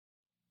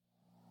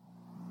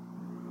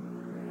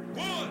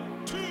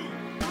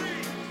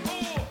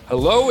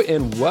Hello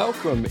and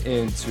welcome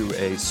into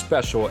a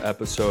special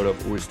episode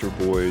of Oyster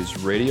Boys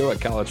Radio, a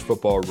college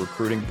football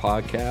recruiting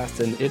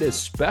podcast. And it is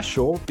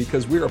special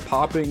because we are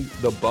popping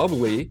the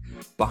bubbly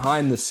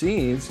behind the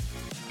scenes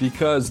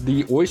because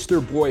the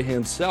Oyster Boy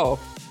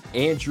himself,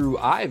 Andrew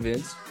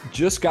Ivins,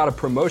 just got a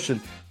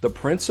promotion. The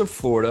Prince of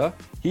Florida.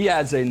 He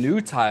has a new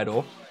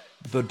title,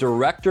 the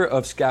Director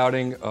of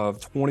Scouting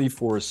of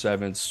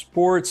 24/7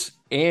 Sports.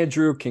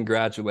 Andrew,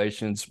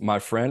 congratulations, my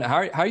friend.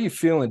 How are you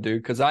feeling,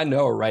 dude? Because I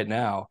know right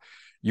now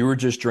you were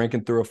just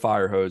drinking through a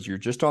fire hose. You're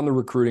just on the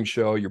recruiting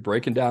show. You're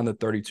breaking down the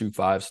 32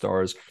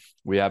 5-stars.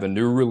 We have a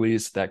new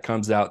release that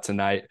comes out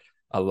tonight.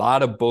 A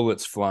lot of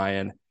bullets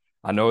flying.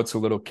 I know it's a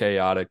little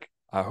chaotic.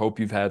 I hope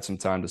you've had some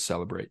time to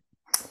celebrate.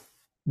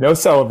 No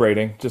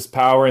celebrating, just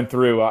powering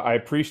through. I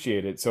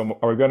appreciate it. So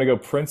are we going to go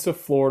Prince of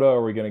Florida or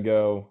are we going to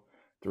go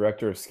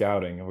Director of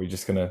Scouting? Are we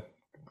just going to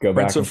go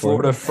Prince back and of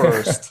Florida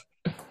forth? first,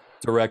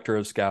 Director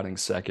of Scouting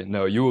second.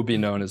 No, you will be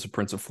known as the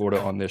Prince of Florida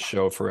on this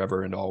show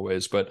forever and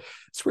always. But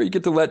it's where you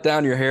get to let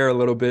down your hair a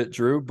little bit,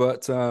 Drew.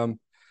 But, why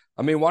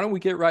don't we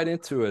get right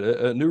into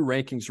it? A new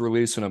rankings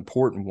release, an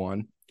important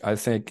one. I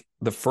think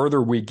the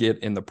further we get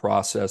in the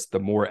process, the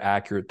more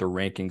accurate the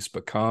rankings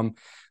become.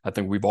 I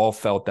think we've all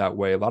felt that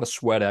way. A lot of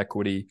sweat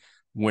equity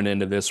went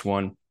into this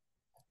one.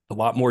 A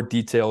lot more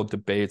detailed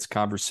debates,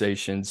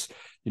 conversations.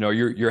 You know,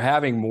 you're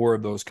having more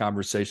of those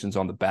conversations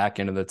on the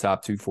back end of the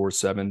top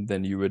 247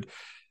 than you would.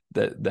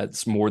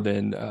 That's more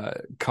than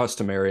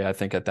customary, I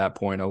think, at that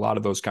point. A lot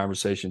of those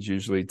conversations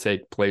usually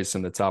take place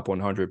in the top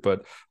 100,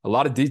 but a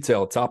lot of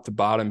detail top to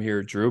bottom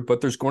here, Drew.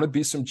 But there's going to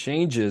be some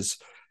changes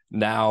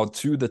now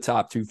to the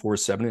top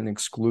 247 and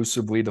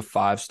exclusively the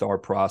 5-star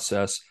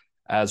process,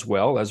 as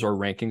well as our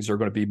rankings are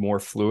going to be more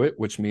fluid,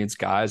 which means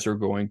guys are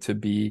going to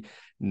be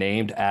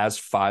named as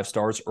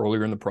 5-stars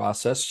earlier in the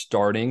process,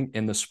 starting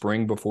in the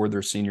spring before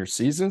their senior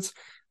seasons.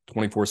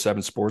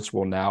 24/7 Sports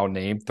will now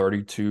name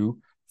 32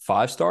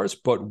 5-stars,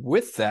 but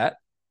with that,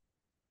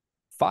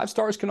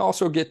 5-stars can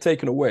also get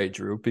taken away,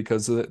 Drew,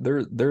 because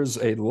there's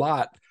a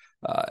lot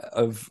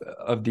of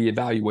the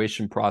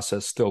evaluation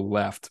process still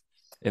left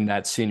in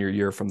that senior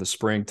year, from the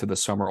spring to the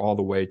summer, all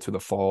the way to the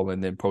fall,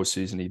 and then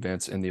postseason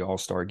events in the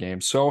All-Star game.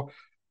 So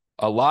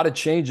a lot of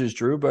changes,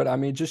 Drew, but I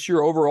mean, just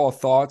your overall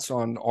thoughts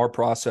on our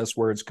process,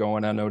 where it's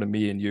going. I know to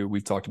me and you,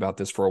 we've talked about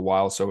this for a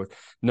while, so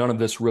none of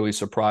this really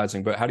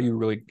surprising, but how do you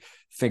really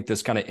think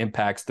this kind of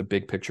impacts the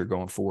big picture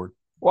going forward?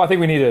 Well, I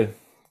think we need to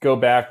go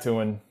back to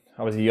when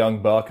I was a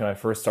young buck and I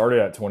first started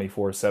at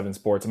 24/7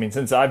 Sports. I mean,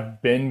 since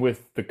I've been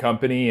with the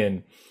company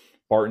and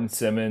Barton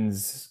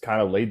Simmons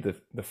kind of laid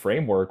the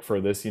framework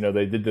for this, you know,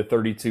 they did the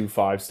 32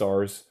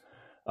 5-stars,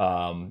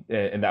 and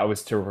that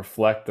was to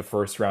reflect the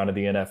first round of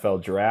the NFL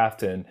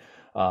draft. And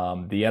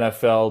the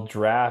NFL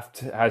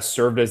draft has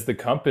served as the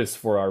compass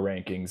for our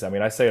rankings. I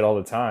mean, I say it all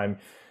the time.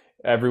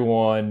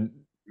 Everyone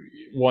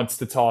wants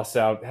to toss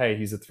out, hey,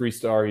 he's a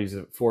 3-star, he's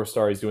a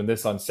 4-star, he's doing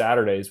this on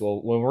Saturdays.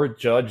 Well, when we're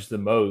judged the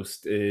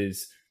most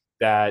is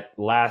that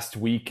last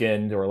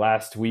weekend or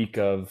last week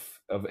of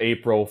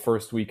April,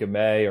 first week of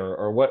May,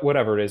 or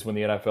whatever it is when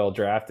the NFL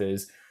draft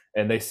is,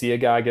 and they see a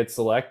guy get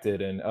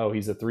selected and, oh,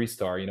 he's a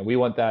 3-star. You know, we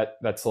want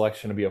that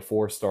selection to be a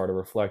 4-star to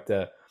reflect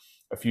a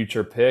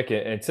future pick.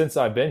 And since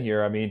I've been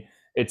here, I mean,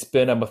 it's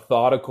been a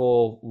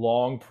methodical,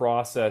 long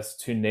process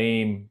to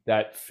name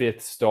that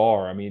 5th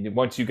star. I mean,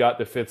 once you got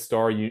the 5th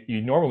star,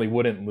 you normally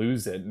wouldn't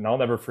lose it. And I'll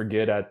never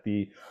forget at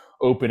the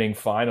opening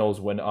finals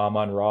when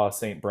Amon-Ra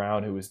St.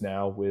 Brown, who is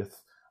now with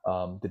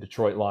the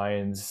Detroit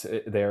Lions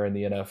there in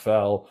the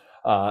NFL,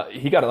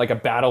 he got like a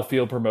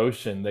battlefield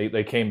promotion.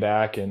 They came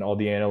back and all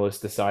the analysts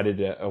decided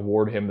to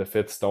award him the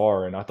 5th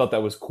star. And I thought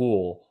that was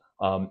cool.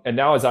 And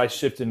now as I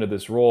shift into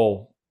this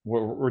role,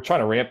 we're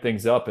trying to ramp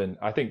things up, and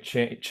I think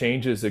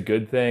change is a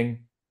good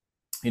thing.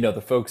 You know,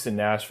 the folks in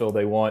Nashville,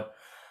 they want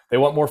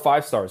more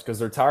 5-stars because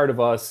they're tired of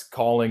us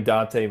calling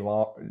Dante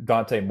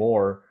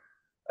Moore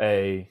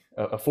a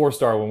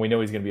 4-star when we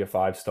know he's going to be a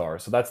 5-star.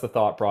 So that's the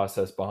thought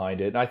process behind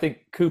it. And I think,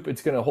 Coop,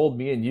 it's going to hold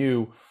me and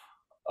you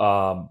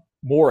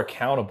more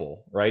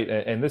accountable, right?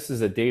 And this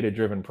is a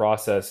data-driven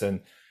process.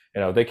 And you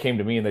know, they came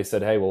to me and they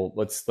said, hey, well,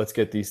 let's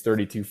get these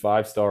 32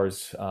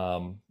 5-stars,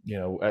 you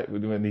know,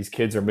 when these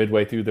kids are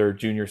midway through their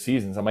junior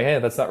seasons. I'm like, hey,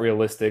 that's not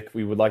realistic.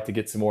 We would like to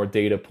get some more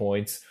data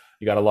points.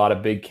 You got a lot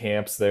of big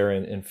camps there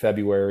in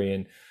February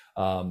and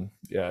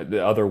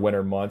the other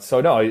winter months.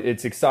 So no,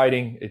 it's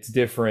exciting. It's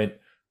different.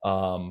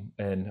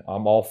 And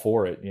I'm all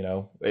for it. You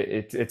know,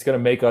 it's going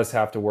to make us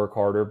have to work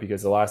harder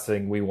because the last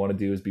thing we want to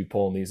do is be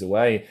pulling these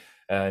away.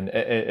 And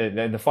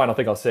the final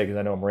thing I'll say, because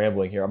I know I'm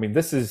rambling here, I mean,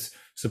 this is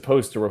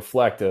supposed to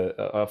reflect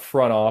a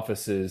front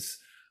office's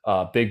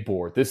big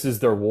board. This is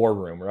their war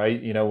room,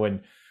 right? You know,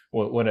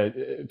 when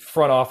a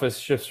front office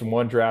shifts from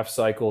one draft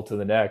cycle to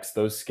the next,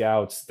 those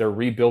scouts, they're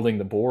rebuilding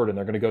the board and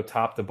they're going to go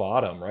top to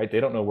bottom, right? They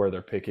don't know where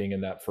they're picking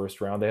in that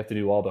first round. They have to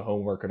do all the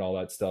homework and all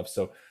that stuff.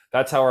 So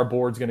that's how our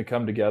board's going to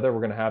come together. We're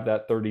going to have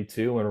that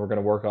 32 and we're going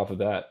to work off of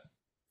that.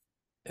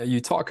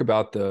 You talk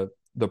about the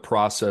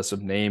process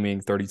of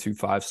naming 32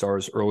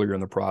 5-stars earlier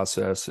in the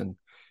process. And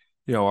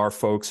our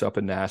folks up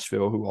in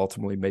Nashville who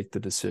ultimately make the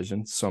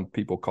decision. Some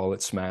people call it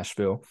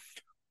Smashville.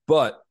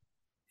 But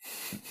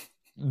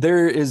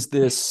there is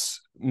this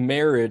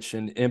marriage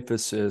and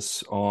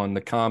emphasis on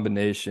the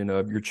combination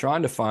of you're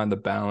trying to find the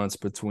balance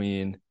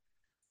between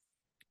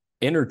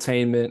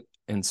entertainment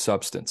and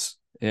substance.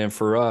 And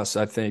for us,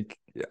 I think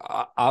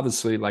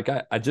obviously, like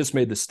I just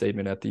made this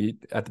statement at the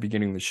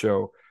beginning of the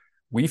show,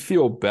 we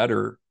feel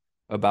better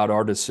about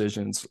our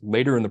decisions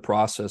later in the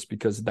process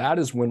because that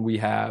is when we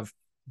have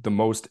the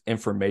most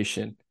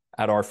information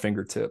at our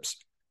fingertips,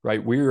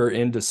 right? We are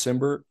in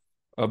December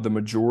of the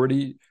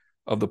majority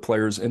of the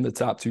players in the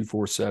top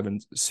 247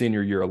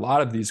 senior year. A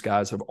lot of these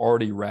guys have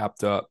already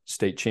wrapped up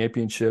state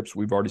championships.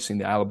 We've already seen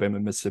the Alabama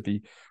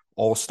Mississippi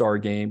All-Star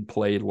game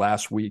played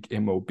last week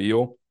in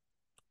Mobile.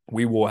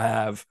 We will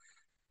have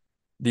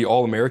the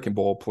All-American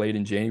Bowl played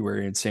in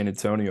January in San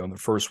Antonio in the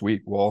first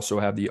week. We'll also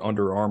have the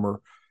Under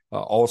Armour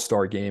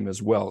All-Star game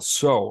as well.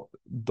 So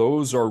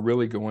those are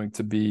really going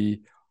to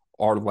be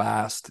our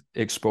last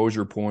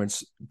exposure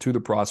points to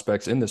the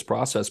prospects in this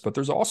process. But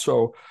there's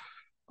also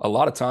a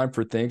lot of time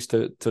for things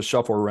to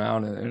shuffle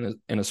around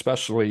and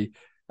especially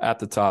at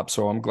the top.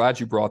 So I'm glad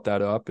you brought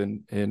that up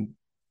and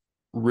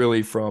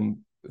really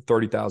from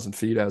 30,000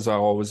 feet, as I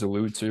always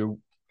allude to,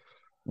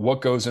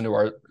 what goes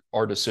into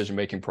our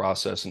decision-making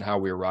process and how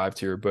we arrived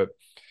here. But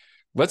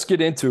let's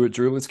get into it,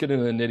 Drew. Let's get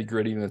into the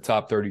nitty-gritty in the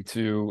top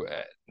 32.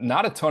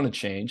 Not a ton of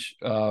change,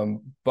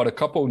 but a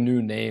couple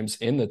new names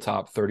in the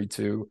top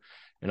 32.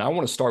 And I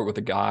want to start with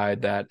a guy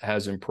that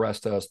has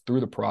impressed us through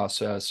the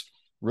process,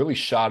 really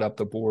shot up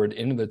the board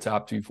into the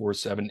top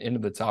 247, into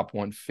the top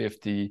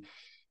 150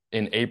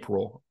 in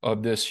April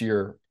of this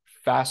year.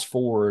 Fast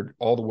forward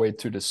all the way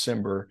to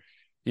December,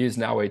 he is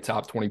now a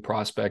top 20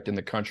 prospect in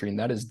the country, and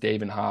that is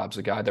David Hobbs,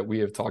 a guy that we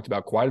have talked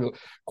about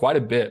quite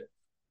a bit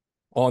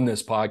on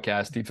this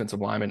podcast, defensive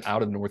lineman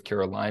out of North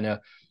Carolina,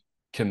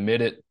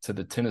 committed to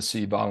the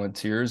Tennessee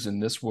Volunteers.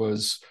 And this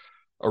was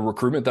a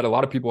recruitment that a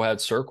lot of people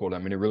had circled. I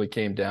mean, it really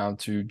came down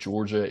to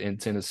Georgia and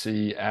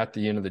Tennessee at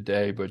the end of the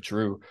day. But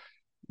Drew,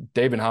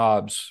 David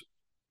Hobbs,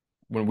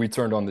 when we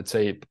turned on the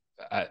tape,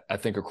 I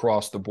think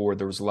across the board,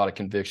 there was a lot of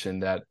conviction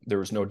that there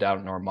was no doubt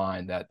in our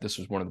mind that this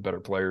was one of the better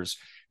players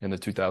in the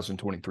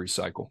 2023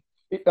 cycle.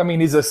 I mean,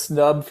 he's a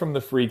snub from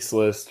the freaks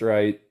list,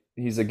 right?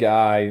 He's a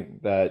guy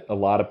that a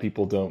lot of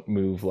people don't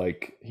move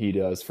like he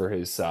does for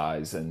his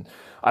size. And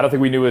I don't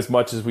think we knew as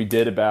much as we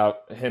did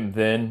about him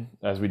then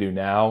as we do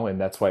now.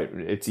 And that's why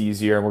it's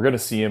easier. And we're going to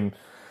see him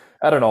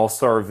at an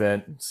all-star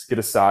event, get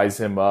to size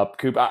him up.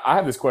 Coop, I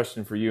have this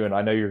question for you, and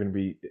I know you're going to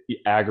be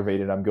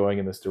aggravated I'm going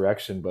in this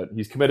direction, but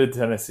he's committed to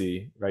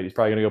Tennessee, right? He's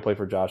probably going to go play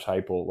for Josh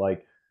Heupel.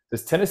 Like,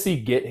 does Tennessee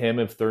get him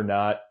if they're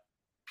not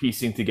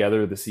piecing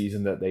together the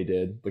season that they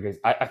did? Because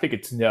I think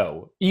it's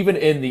no, even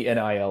in the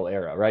NIL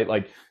era, right?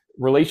 Like,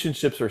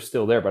 relationships are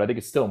still there, but I think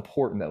it's still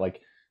important that, like,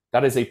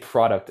 that is a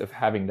product of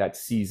having that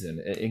season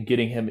and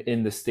getting him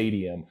in the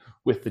stadium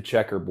with the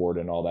checkerboard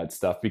and all that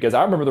stuff. Because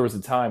I remember there was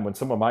a time when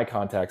some of my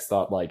contacts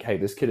thought like, hey,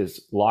 this kid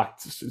is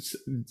locked,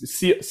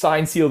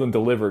 signed, sealed, and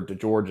delivered to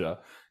Georgia.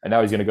 And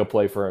now he's going to go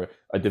play for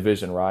a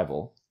division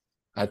rival.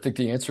 I think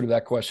the answer to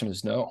that question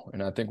is no.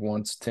 And I think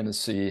once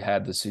Tennessee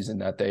had the season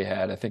that they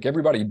had, I think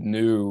everybody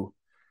knew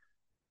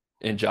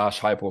in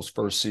Josh Heupel's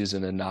first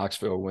season in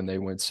Knoxville when they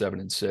went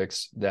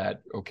 7-6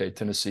 that, okay,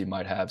 Tennessee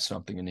might have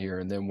something in here.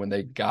 And then when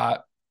they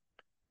got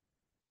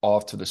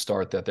off to the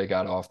start that they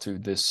got off to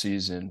this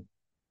season,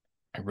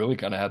 and really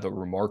kind of had the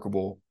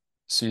remarkable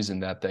season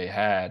that they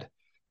had.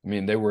 I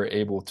mean, they were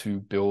able to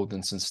build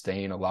and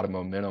sustain a lot of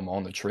momentum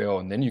on the trail.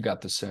 And then you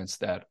got the sense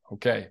that,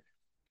 okay,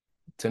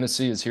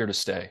 Tennessee is here to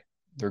stay.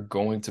 They're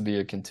going to be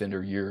a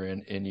contender year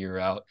in and year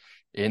out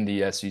in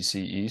the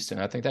SEC East.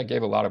 And I think that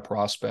gave a lot of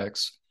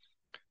prospects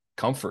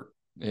comfort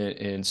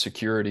and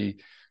security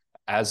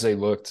as they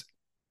looked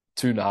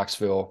to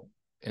Knoxville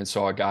and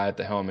saw a guy at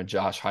the helm in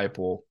Josh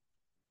Heupel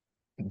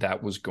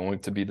that was going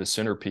to be the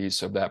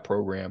centerpiece of that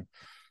program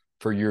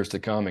for years to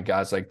come. And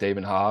guys like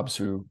David Hobbs,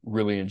 who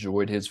really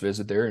enjoyed his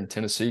visit there in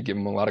Tennessee, give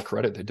him a lot of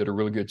credit. They did a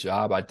really good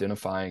job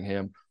identifying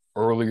him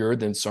earlier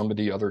than some of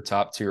the other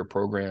top tier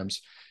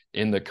programs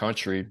in the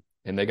country.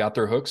 And they got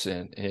their hooks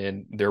in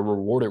and they're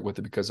rewarded with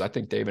it because I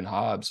think David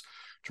Hobbs,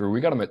 Drew, we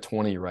got him at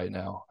 20 right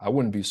now. I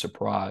wouldn't be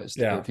surprised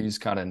if he's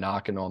kind of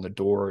knocking on the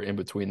door in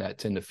between that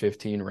 10 to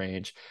 15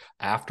 range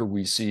after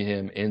we see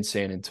him in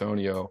San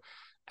Antonio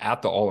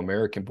at the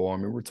All-American Bowl. I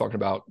mean, we're talking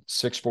about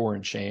 6'4"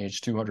 and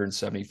change,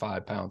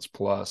 275 pounds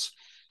plus.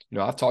 You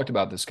know, I've talked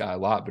about this guy a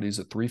lot, but he's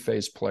a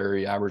three-phase player.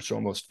 He averaged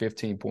almost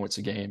 15 points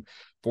a game,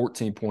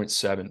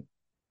 14.7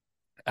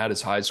 at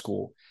his high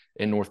school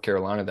in North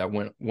Carolina that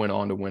went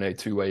on to win a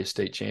 2A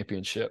state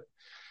championship.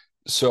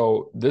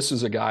 So this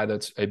is a guy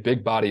that's a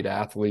big-bodied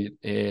athlete.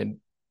 And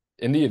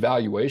in the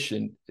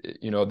evaluation,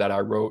 you know, that I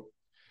wrote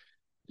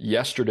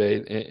yesterday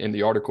in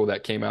the article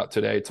that came out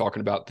today talking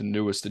about the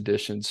newest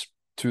additions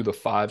to the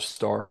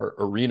five-star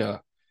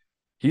arena,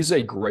 he's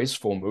a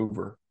graceful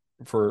mover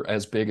for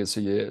as big as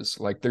he is.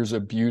 Like, there's a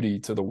beauty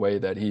to the way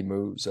that he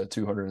moves at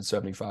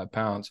 275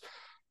 pounds.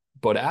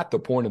 But at the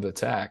point of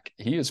attack,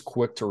 he is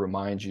quick to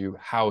remind you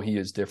how he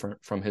is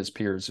different from his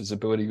peers. His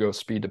ability to go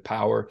speed to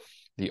power,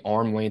 the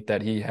arm length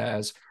that he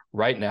has.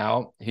 Right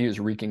now, he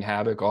is wreaking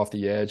havoc off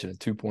the edge in a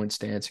 2-point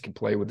stance. He can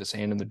play with his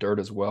hand in the dirt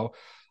as well.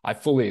 I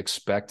fully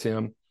expect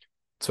him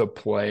to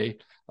play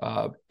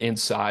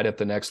inside at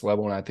the next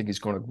level, and I think he's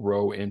going to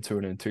grow into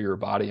an interior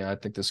body. And I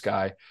think this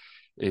guy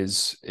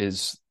is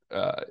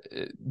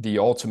the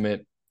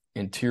ultimate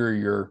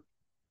interior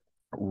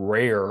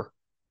rare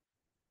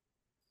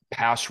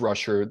pass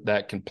rusher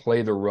that can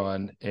play the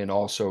run and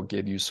also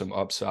give you some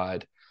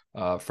upside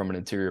from an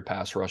interior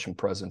pass rushing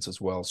presence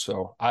as well.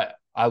 So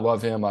I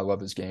love him. I love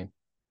his game.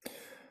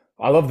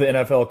 I love the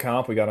NFL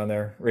comp we got on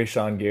there.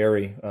 Rashawn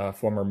Gary,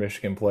 former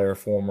Michigan player,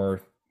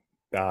 former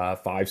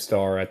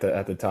 5-star at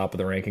the top of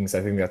the rankings.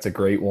 I think that's a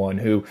great one.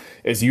 Who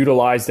is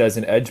utilized as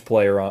an edge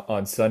player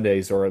on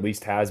Sundays, or at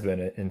least has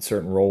been in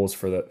certain roles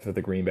for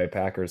the Green Bay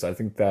Packers. I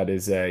think that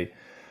is a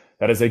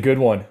good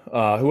one.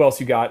 Who else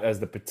you got as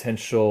the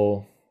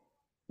potential?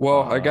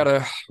 Well,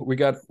 we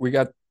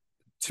got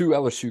two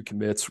LSU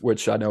commits,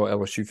 which I know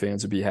LSU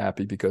fans would be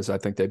happy because I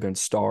think they've been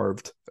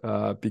starved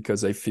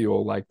because they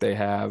feel like they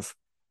have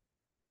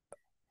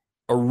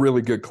a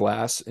really good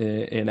class.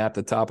 And at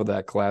the top of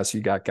that class, you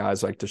got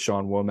guys like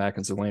Deshaun Womack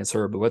and Lance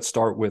Hurd. But let's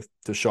start with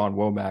Deshaun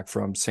Womack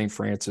from St.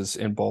 Francis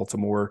in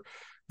Baltimore.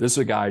 This is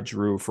a guy,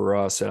 Drew, for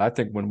us. And I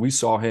think when we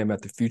saw him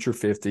at the Future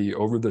 50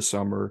 over the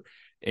summer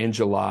in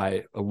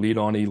July, elite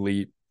on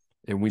elite,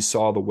 and we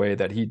saw the way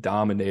that he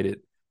dominated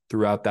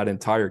throughout that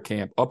entire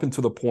camp up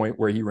until the point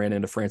where he ran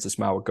into Francis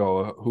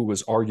Mauigoa, who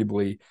was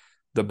arguably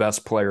the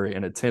best player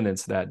in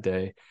attendance that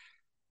day.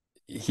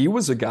 He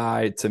was a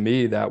guy to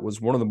me that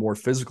was one of the more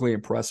physically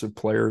impressive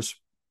players.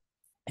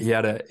 He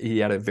had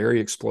a very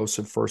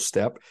explosive first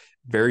step,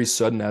 very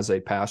sudden as a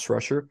pass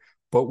rusher,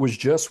 but was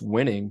just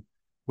winning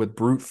with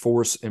brute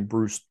force and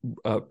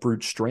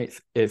brute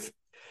strength. If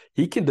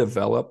he can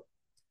develop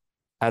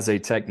as a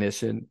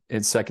technician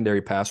in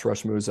secondary pass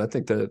rush moves, I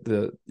think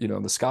the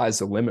sky's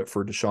the limit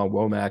for Deshaun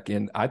Womack,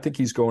 and I think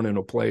he's going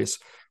into a place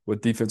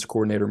with defensive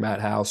coordinator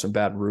Matt House in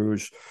Baton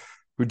Rouge,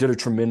 who did a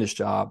tremendous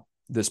job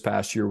this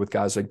past year with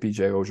guys like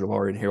B.J.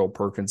 Ojulari and Harold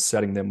Perkins,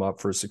 setting them up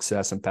for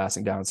success in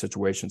passing down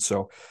situations.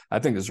 So I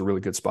think this is a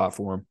really good spot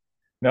for him.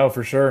 No,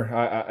 for sure.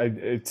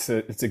 It's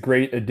a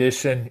great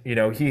addition.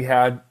 He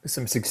had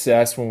some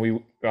success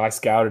when I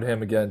scouted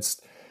him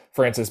against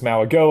Francis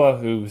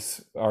Mauigoa,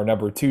 who's our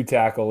number 2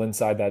 tackle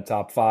inside that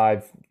top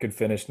 5, could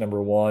finish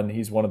number 1.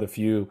 He's one of the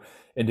few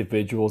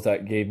individuals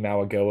that gave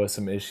Mauigoa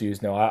some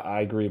issues. No,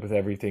 I agree with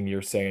everything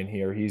you're saying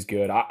here. He's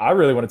good. I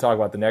really want to talk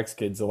about the next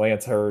kid,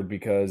 Lance Hurd,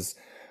 because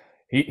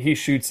he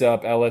shoots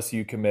up,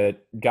 LSU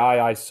commit,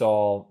 guy I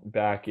saw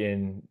back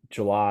in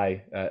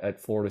July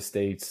at Florida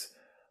State's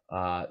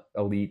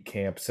elite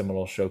camp,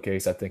 Seminole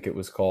Showcase, I think it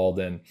was called,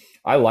 and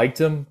I liked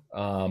him.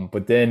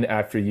 But then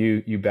after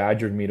you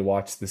badgered me to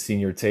watch the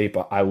senior tape,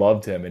 I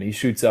loved him, and he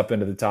shoots up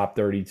into the top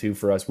 32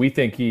 for us. We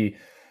think he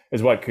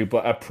is what,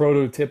 Koopa, a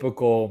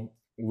prototypical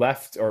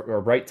left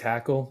or right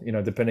tackle,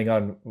 depending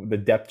on the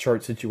depth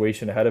chart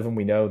situation ahead of him.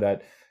 We know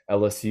that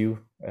LSU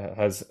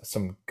has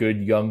some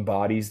good young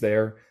bodies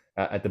there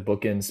at the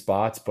bookend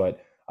spots,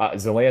 but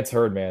Lance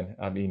Hurd, man,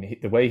 I mean,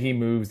 the way he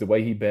moves, the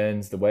way he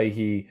bends, the way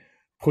he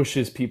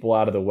pushes people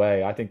out of the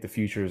way, I think the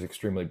future is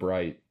extremely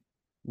bright.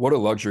 What a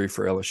luxury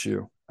for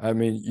LSU. I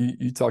mean,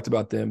 you talked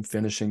about them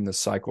finishing the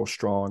cycle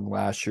strong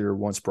last year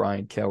once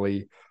Brian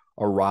Kelly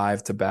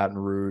arrived to Baton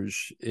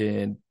Rouge,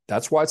 and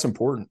that's why it's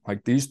important.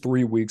 Like, these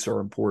 3 weeks are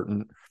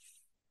important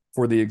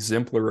for the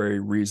exemplary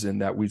reason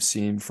that we've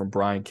seen from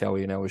Brian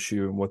Kelly and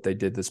LSU and what they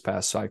did this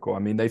past cycle. I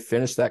mean, they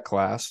finished that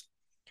class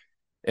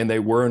and they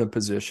were in a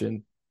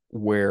position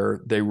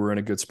where they were in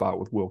a good spot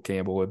with Will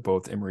Campbell and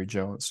both Emory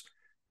Jones.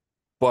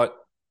 But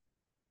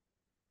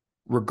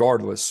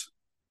regardless,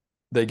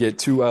 they get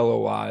 2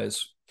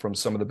 LOIs from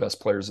some of the best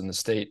players in the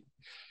state.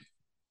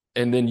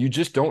 And then you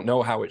just don't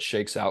know how it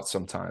shakes out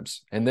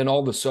sometimes. And then all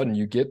of a sudden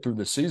you get through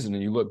the season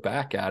and you look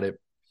back at it,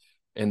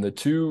 and the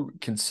 2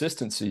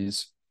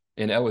 consistencies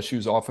in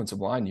LSU's offensive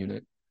line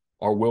unit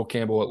are Will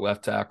Campbell at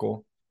left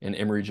tackle and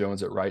Emory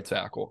Jones at right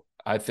tackle.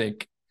 I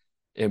think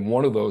in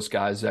one of those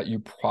guys that you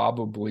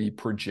probably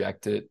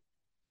projected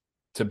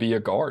to be a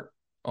guard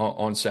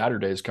on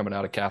Saturdays coming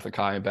out of Catholic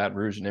High in Baton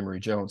Rouge, and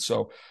Emory Jones.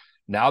 So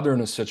now they're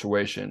in a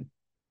situation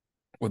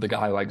with a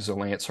guy like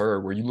Lance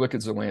Hurd, where you look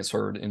at Lance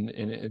Hurd, and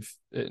if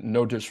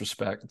no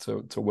disrespect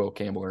to Will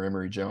Campbell or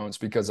Emory Jones,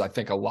 because I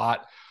think a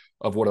lot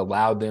of what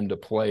allowed them to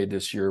play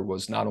this year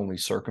was not only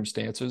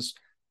circumstances,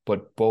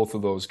 but both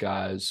of those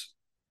guys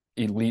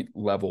elite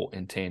level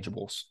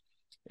intangibles.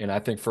 And I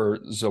think for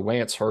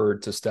Lance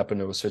Hurd to step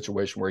into a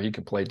situation where he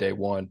can play day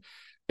one,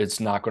 it's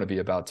not going to be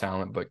about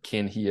talent, but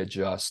can he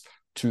adjust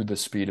to the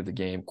speed of the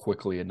game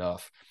quickly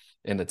enough?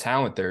 And the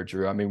talent there,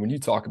 Drew, I mean, when you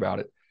talk about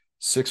it,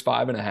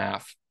 6'5" and a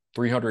half,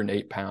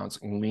 308 pounds,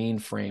 lean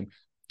frame,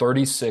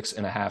 36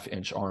 and a half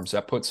inch arms.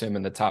 That puts him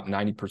in the top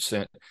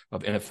 90%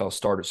 of NFL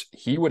starters.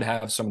 He would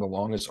have some of the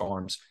longest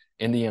arms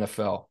in the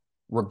NFL,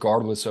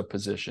 regardless of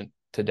position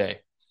today.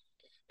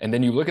 And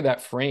then you look at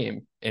that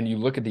frame and you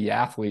look at the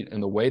athlete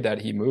and the way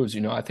that he moves.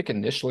 I think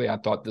initially I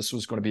thought this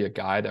was going to be a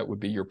guy that would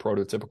be your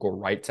prototypical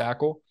right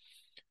tackle.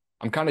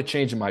 I'm kind of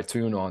changing my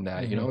tune on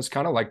that. Mm-hmm. It's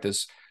kind of like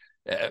this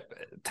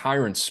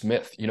Tyron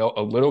Smith,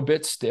 a little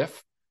bit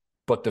stiff,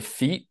 but the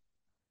feet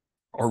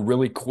are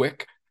really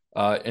quick.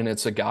 And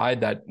it's a guy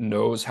that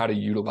knows how to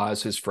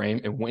utilize his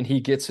frame. And when he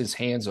gets his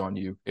hands on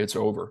you, it's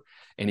over.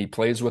 And he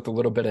plays with a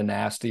little bit of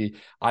nasty.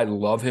 I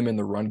love him in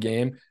the run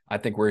game. I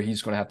think where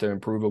he's going to have to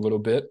improve a little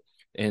bit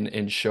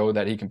and show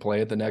that he can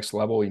play at the next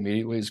level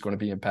immediately is going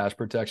to be in pass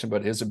protection.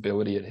 But his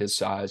ability at his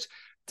size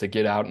to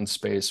get out in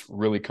space,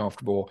 really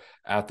comfortable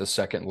at the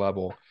second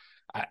level.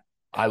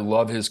 I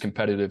love his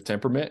competitive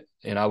temperament,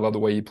 and I love the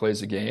way he plays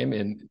the game.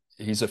 And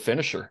he's a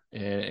finisher.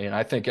 And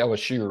I think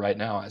LSU right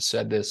now, I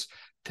said this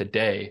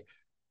today,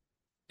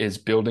 is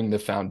building the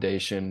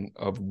foundation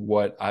of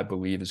what I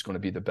believe is going to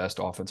be the best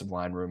offensive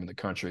line room in the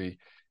country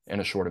in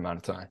a short amount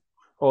of time.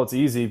 Well, it's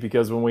easy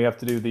because when we have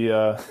to do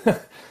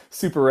the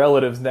super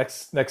relatives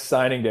next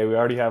signing day, we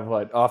already have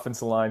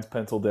offensive lines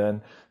penciled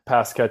in,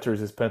 pass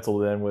catchers is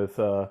penciled in with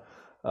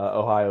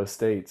Ohio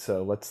State.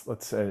 So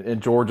let's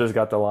and Georgia's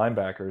got the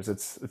linebackers.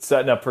 It's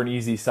setting up for an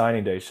easy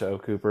signing day show,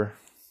 Cooper.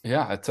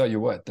 Yeah, I tell you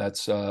what,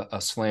 that's a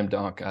slam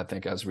dunk, I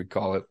think, as we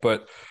call it.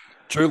 But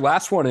Drew,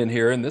 last one in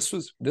here, and this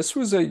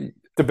was a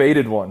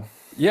Debated one.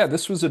 yeah,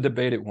 this was a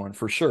debated one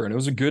for sure, and it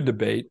was a good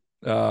debate.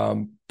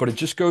 But it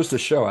just goes to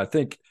show, I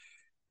think,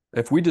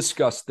 if we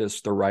discuss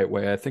this the right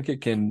way, I think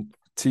it can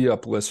tee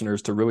up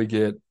listeners to really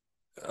get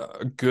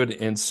a good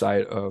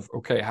insight of,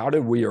 okay, how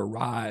did we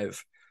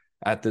arrive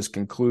at this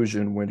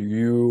conclusion when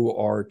you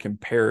are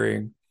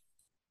comparing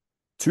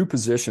two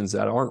positions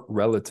that aren't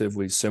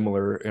relatively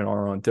similar and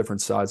are on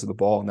different sides of the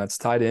ball? And that's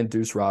tight end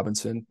Deuce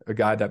Robinson, a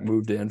guy that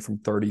moved in from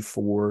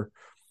 34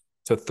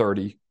 to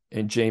 30,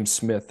 and James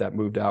Smith that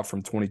moved out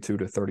from 22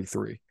 to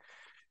 33.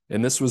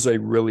 And this was a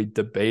really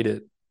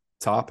debated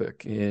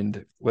topic.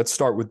 And let's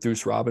start with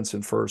Deuce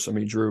Robinson first. I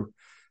mean, Drew,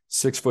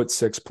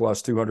 6'6"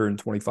 plus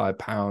 225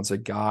 pounds, a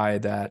guy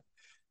that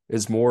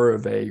is more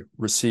of a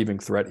receiving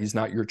threat. He's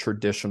not your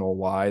traditional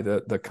Y.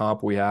 The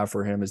comp we have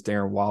for him is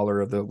Darren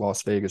Waller of the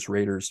Las Vegas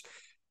Raiders.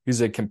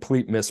 He's a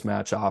complete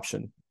mismatch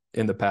option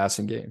in the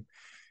passing game.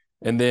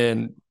 And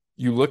then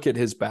you look at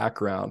his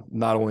background,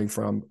 not only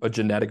from a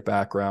genetic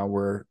background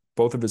where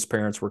both of his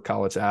parents were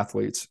college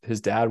athletes. His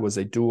dad was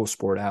a dual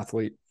sport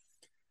athlete,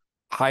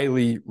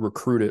 highly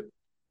recruited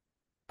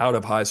out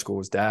of high school.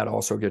 His dad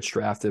also gets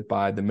drafted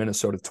by the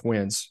Minnesota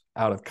Twins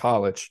out of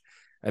college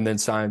and then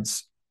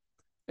signs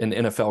an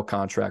NFL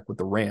contract with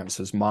the Rams.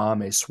 His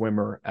mom, a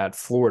swimmer at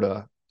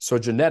Florida. So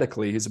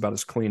genetically, he's about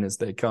as clean as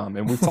they come.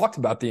 And we've talked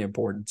about the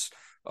importance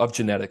of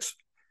genetics,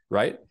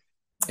 right?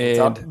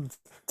 And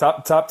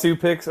top two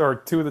picks, or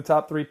two of the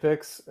top three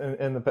picks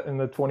in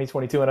the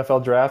 2022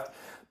 NFL draft.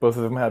 Both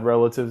of them had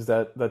relatives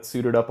that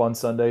suited up on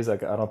Sundays. I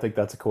don't think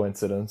that's a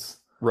coincidence.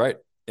 right.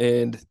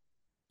 And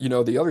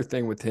the other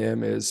thing with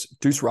him is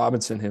Deuce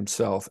Robinson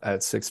himself at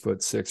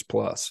 6'6"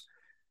 plus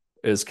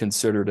is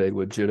considered a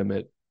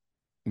legitimate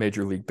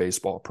Major League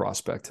Baseball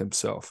prospect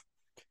himself.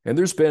 And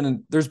there's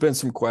been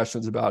some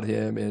questions about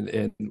him.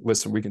 And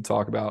listen, we can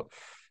talk about,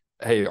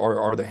 hey,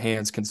 are the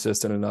hands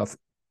consistent enough?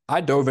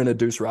 I dove into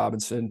Deuce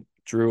Robinson,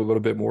 Drew, a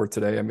little bit more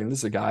today. I mean, this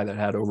is a guy that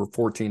had over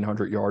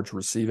 1,400 yards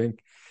receiving.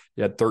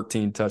 He had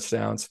 13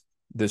 touchdowns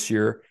this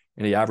year,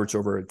 and he averaged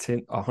over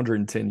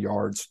 110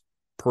 yards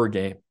per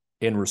game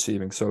in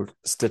receiving. So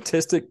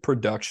statistic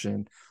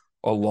production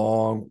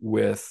along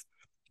with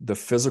the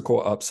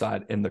physical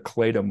upside and the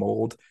clay to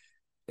mold.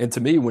 And to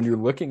me, when you're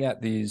looking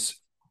at these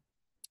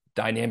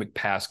dynamic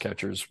pass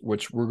catchers,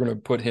 which we're going to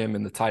put him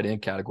in the tight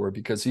end category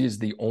because he is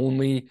the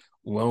only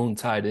lone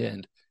tight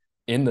end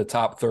in the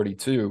top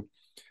 32,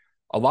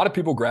 a lot of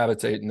people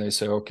gravitate and they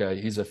say, okay,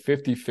 he's a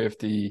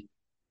 50-50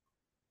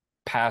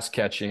 pass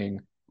catching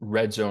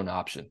red zone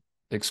option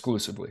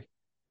exclusively.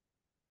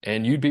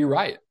 And you'd be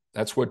right.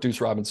 That's what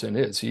Deuce Robinson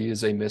is. He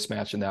is a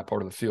mismatch in that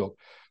part of the field,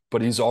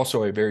 but he's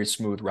also a very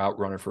smooth route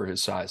runner for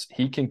his size.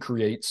 He can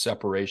create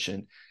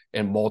separation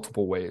in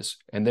multiple ways.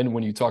 And then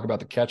when you talk about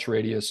the catch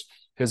radius,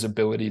 his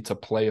ability to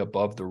play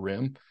above the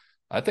rim,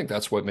 I think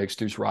that's what makes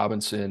Deuce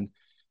Robinson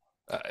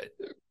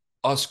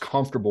us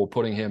comfortable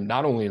putting him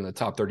not only in the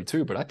top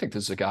 32, but I think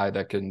this is a guy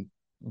that can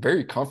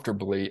very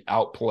comfortably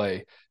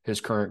outplay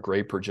his current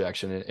grade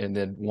projection. And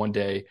then one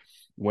day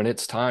when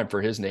it's time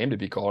for his name to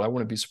be called, I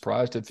wouldn't be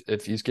surprised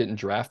if he's getting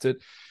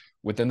drafted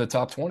within the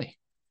top 20.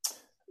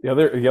 The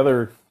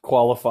other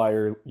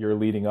qualifier you're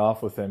leading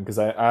off with him, because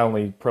I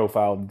only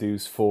profiled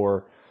Deuce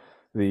for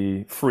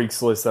the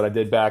freaks list that I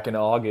did back in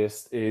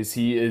August, is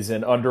he is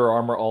an Under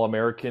Armour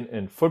All-American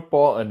in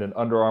football and an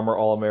Under Armour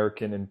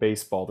All-American in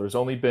baseball. There's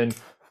only been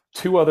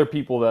two other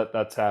people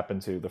that's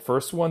happened to. The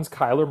first one's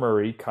Kyler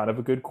Murray, kind of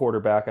a good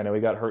quarterback. I know he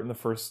got hurt in the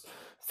first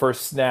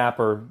snap,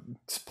 or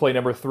play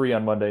number 3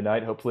 on Monday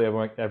night. Hopefully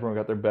everyone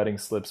got their betting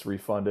slips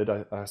refunded.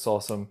 I saw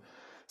some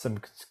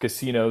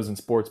casinos and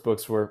sports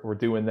books were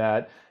doing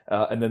that.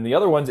 And then the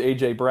other one's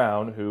A.J.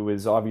 Brown, who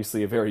is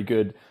obviously a very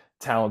good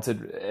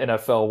talented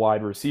NFL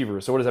wide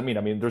receivers. So what does that mean?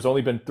 I mean, there's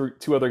only been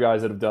two other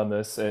guys that have done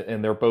this,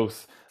 and they're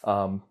both,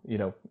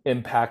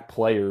 impact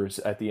players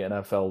at the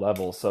NFL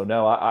level. So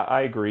no,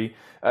 I agree.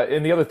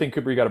 And the other thing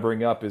Cooper you got to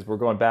bring up is we're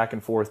going back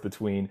and forth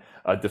between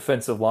a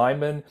defensive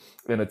lineman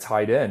and a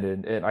tight end,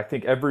 and I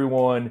think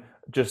everyone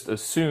just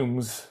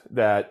assumes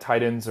that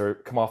tight ends are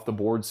come off the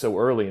board so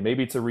early, and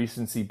maybe it's a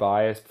recency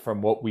bias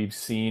from what we've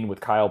seen with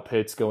Kyle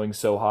Pitts going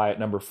so high at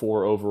number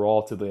 4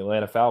 overall to the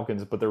Atlanta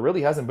Falcons, but there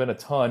really hasn't been a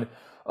ton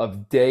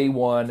of day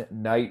one,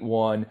 night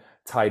one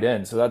tight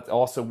end. So that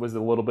also was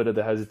a little bit of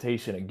the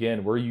hesitation.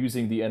 Again, we're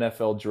using the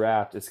NFL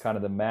draft as kind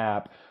of the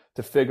map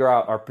to figure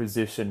out our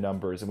position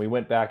numbers. And we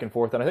went back and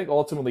forth. And I think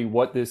ultimately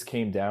what this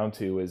came down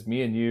to is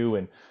me and you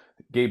and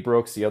Gabe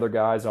Brooks, the other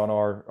guys on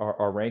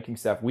our ranking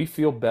staff, we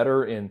feel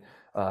better in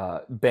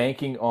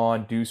banking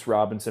on Deuce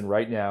Robinson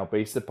right now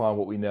based upon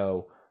what we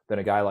know than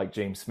a guy like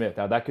James Smith.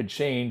 Now, that could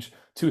change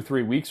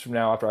 2-3 weeks from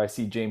now after I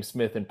see James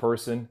Smith in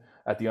person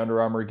at the Under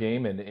Armour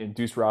game, and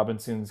Deuce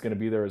Robinson's going to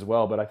be there as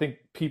well. But I think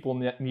people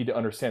need to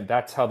understand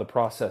that's how the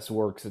process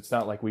works. It's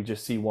not like we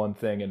just see one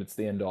thing and it's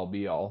the end all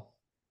be all.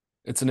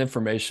 It's an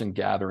information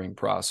gathering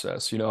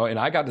process, and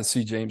I got to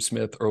see James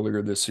Smith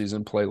earlier this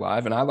season play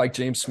live, and I like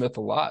James Smith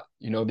a lot.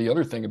 The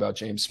other thing about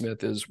James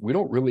Smith is we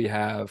don't really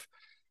have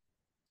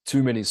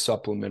too many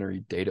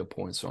supplementary data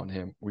points on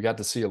him. We got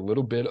to see a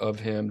little bit of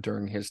him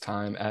during his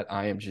time at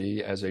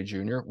IMG as a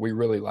junior. We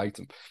really liked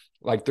him.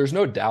 Like, there's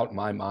no doubt in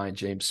my mind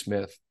James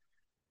Smith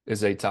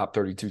is a top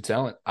 32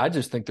 talent. I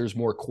just think there's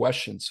more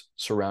questions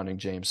surrounding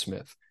James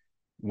Smith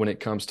when it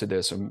comes to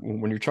this.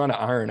 And when you're trying to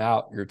iron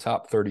out your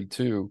top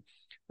 32,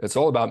 it's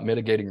all about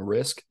mitigating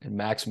risk and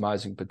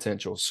maximizing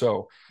potential.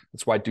 So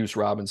that's why Deuce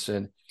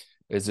Robinson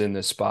is in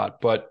this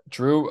spot. But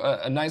Drew,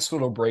 a nice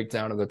little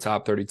breakdown of the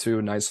top 32,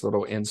 a nice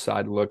little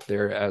inside look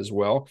there as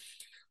well.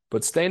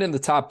 But staying in the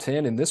top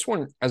 10, and this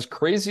one, as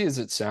crazy as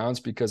it sounds,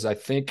 because I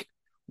think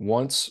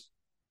once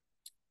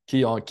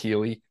Keon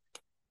Keeley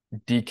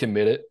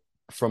decommitted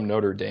from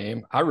Notre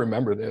Dame, I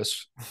remember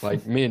this,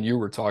 like me and you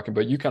were talking,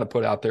 but you kind of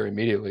put out there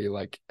immediately,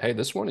 like, hey,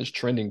 this one is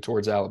trending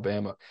towards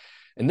Alabama.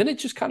 And then it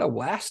just kind of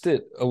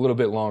lasted a little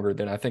bit longer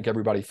than I think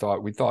everybody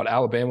thought. We thought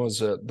Alabama was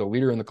the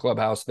leader in the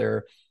clubhouse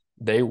there.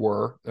 They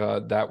were.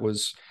 That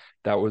was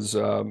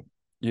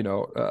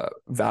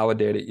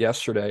validated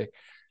yesterday.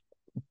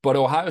 But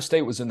Ohio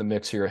State was in the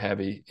mix here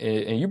heavy.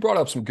 And you brought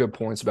up some good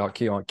points about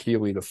Keon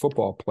Keeley, the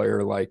football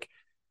player. Like,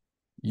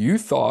 you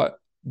thought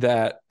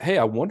that, hey,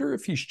 I wonder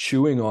if he's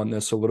chewing on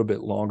this a little bit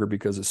longer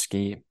because of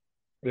scheme.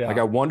 Yeah. Like,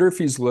 I wonder if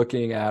he's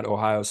looking at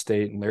Ohio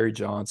State and Larry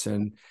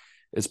Johnson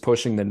is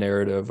pushing the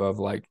narrative of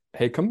like,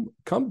 hey, come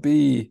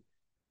be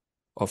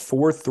a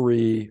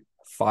 4-3-5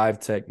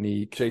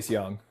 technique. Chase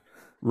Young.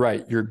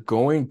 Right. You're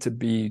going to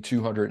be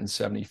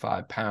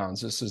 275 pounds.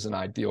 This is an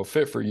ideal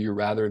fit for you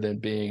rather than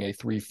being a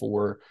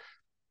 3-4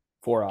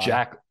 4-eye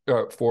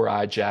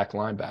jack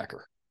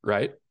linebacker.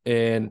 Right.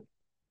 And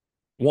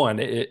one,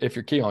 if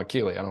you're Keon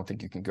Keeley, I don't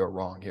think you can go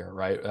wrong here.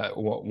 Right.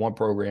 One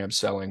program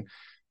selling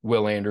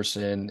Will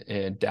Anderson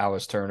and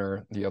Dallas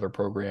Turner, the other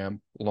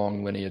program,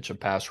 long lineage of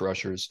pass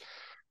rushers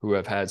who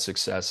have had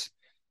success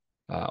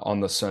on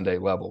the Sunday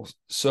level.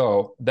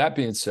 So that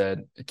being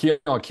said, Keon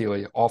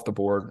Keeley off the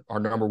board, our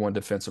number one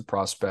defensive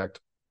prospect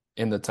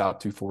in the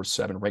top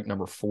 247, ranked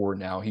number 4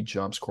 now. He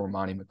jumps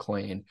Cormani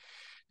McClain.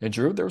 And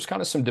Drew, there was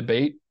kind of some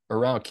debate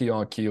around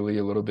Keon Keeley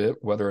a little bit,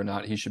 whether or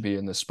not he should be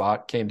in this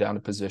spot. Came down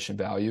to position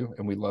value,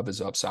 and we love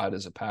his upside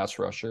as a pass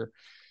rusher.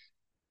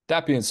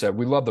 That being said,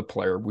 we love the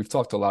player. We've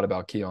talked a lot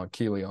about Keon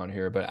Keeley on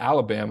here, but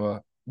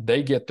Alabama,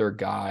 they get their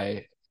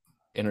guy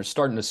and are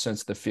starting to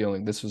sense the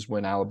feeling. This is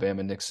when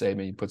Alabama, Nick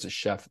Saban, he puts a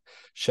chef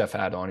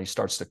hat on. He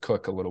starts to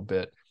cook a little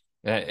bit.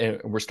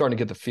 And we're starting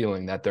to get the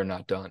feeling that they're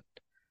not done.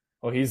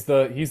 Well, he's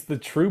the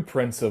true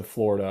prince of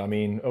Florida. I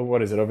mean,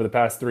 what is it? Over the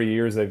past 3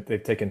 years,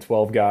 they've taken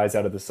 12 guys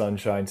out of the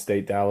Sunshine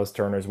State. Dallas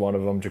Turner's one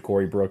of them.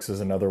 Ja'Cory Brooks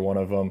is another one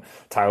of them.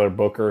 Tyler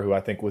Booker, who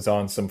I think was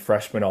on some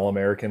freshman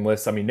All-American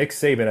lists. I mean, Nick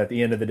Saban, at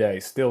the end of the day,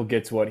 still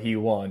gets what he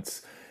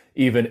wants,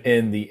 even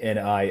in the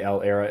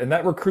NIL era. And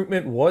that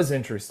recruitment was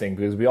interesting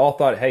because we all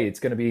thought, hey, he's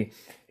going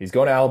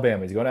to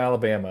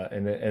Alabama.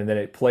 And then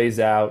it plays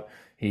out.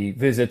 He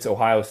visits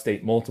Ohio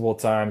State multiple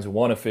times,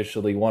 one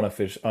officially, one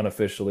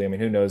unofficially. I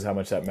mean, who knows how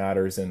much that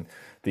matters in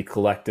the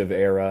collective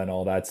era and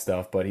all that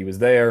stuff. But he was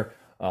there,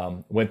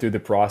 went through the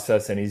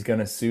process, and he's going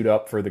to suit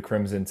up for the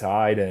Crimson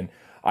Tide. And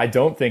I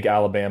don't think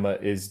Alabama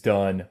is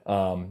done.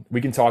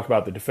 We can talk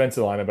about the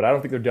defensive lineman, but I don't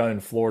think they're done in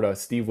Florida.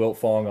 Steve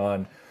Wiltfong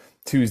on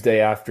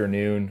Tuesday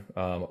afternoon,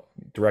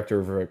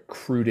 director of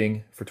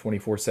recruiting for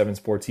 24/7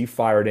 Sports, he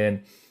fired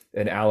in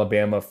an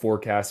Alabama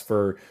forecast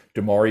for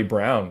Damari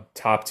Brown,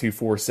 top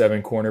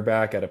 247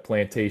 cornerback at a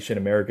Plantation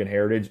American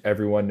Heritage.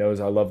 Everyone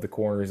knows I love the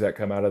corners that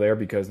come out of there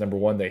because, number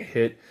one, they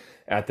hit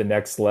at the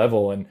next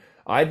level. And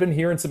I've been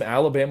hearing some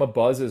Alabama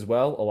buzz as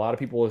well. A lot of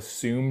people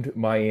assumed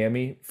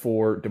Miami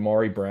for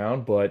Damari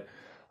Brown, but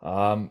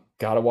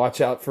got to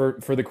watch out for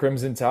the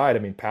Crimson Tide. I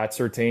mean, Pat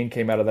Surtain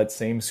came out of that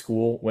same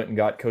school, went and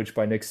got coached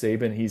by Nick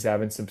Saban. He's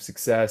having some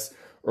success.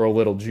 Earl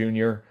Little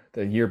Jr.,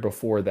 the year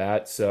before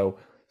that. So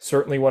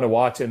certainly want to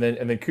watch. And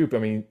then Coop, I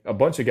mean, a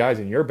bunch of guys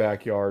in your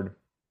backyard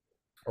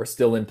are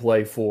still in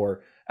play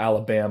for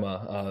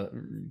Alabama.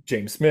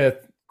 James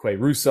Smith, Clay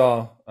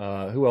Rusaw.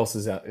 Who else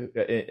is out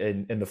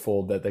in the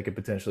fold that they could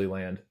potentially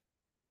land?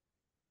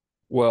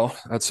 Well,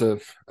 that's a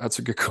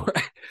good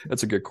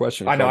that's a good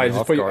question. It I know caught I me just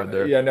off put guard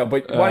there. yeah, no,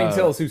 but why don't you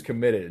tell Uh, us who's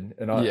committed?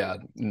 And yeah,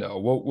 no,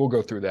 we'll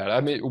go through that.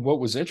 I mean, what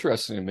was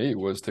interesting to me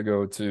was to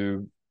go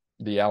to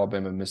the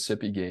Alabama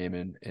Mississippi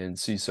game and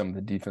see some of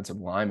the defensive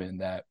linemen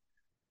that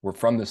were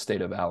from the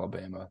state of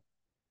Alabama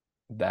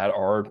that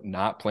are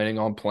not planning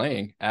on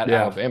playing at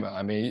yeah, Alabama.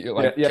 I mean, yeah,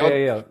 like yeah, yeah,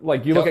 yeah.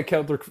 Like you look Kel,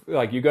 at Keldrick,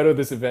 like you go to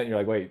this event, you're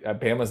like, wait,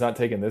 Bama's not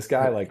taking this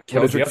guy. Like,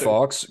 what is the Keldrick other?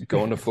 Fox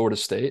going to Florida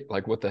State.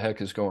 Like, what the heck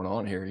is going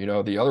on here?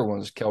 The other one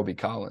is Kelby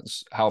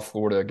Collins. How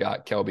Florida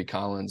got Kelby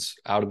Collins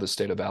out of the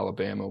state of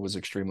Alabama was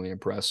extremely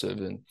impressive.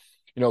 And,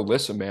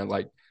 listen, man,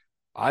 like,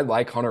 I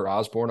like Hunter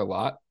Osborne a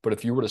lot, but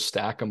if you were to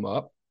stack him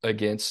up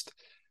against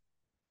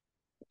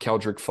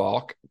Keldrick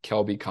Falk,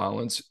 Kelby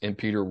Collins, and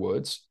Peter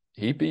Woods,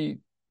 he'd be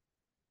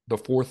the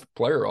fourth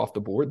player off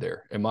the board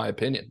there, in my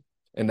opinion.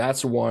 And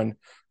that's the one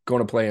going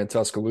to play in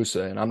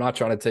Tuscaloosa. And I'm not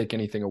trying to take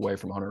anything away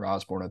from Hunter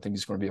Osborne. I think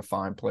he's going to be a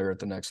fine player at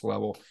the next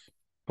level.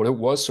 But it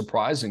was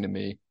surprising to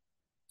me.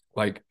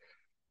 Like,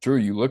 Drew,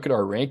 you look at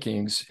our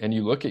rankings and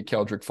you look at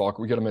Keldrick Falk,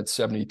 we got him at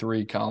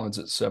 73, Collins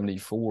at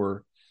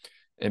 74.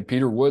 And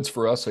Peter Woods,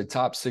 for us, a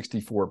top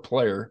 64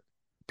 player.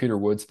 Peter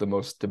Woods, the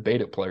most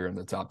debated player in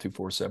the top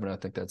 247. I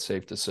think that's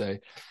safe to say.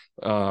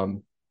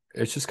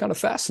 It's just kind of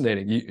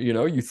fascinating.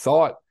 You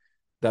thought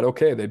that,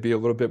 okay, they'd be a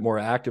little bit more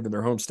active in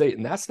their home state.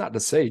 And that's not to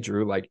say,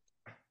 Drew, like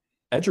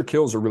Edric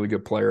Hill's a really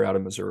good player out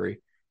of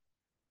Missouri.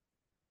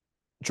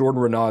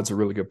 Jordan Renaud's a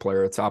really good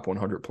player, a top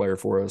 100 player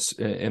for us.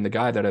 And the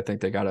guy that I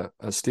think they got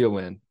a steal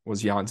in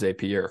was Jan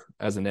Zapier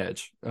as an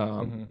edge.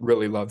 Mhm.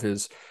 Really love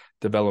his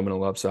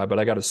developmental upside. But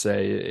I got to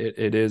say,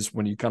 it is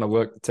when you kind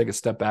of take a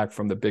step back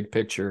from the big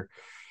picture,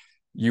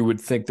 you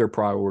would think their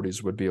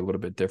priorities would be a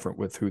little bit different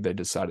with who they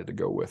decided to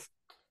go with.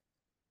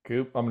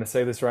 Coop, I'm going to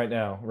say this right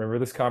now. Remember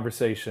this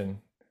conversation,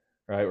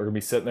 right? We're going to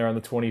be sitting there on the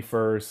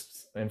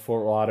 21st in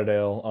Fort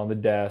Lauderdale on the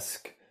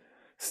desk.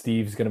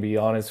 Steve's going to be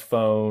on his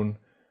phone.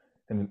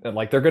 And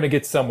like they're going to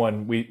get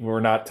someone we're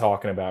not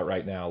talking about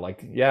right now.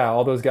 Like, yeah,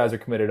 all those guys are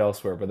committed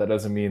elsewhere, but that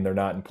doesn't mean they're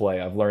not in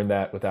play. I've learned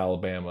that with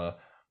Alabama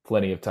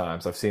plenty of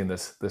times. I've seen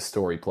this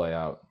story play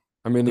out.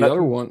 I mean, And the that,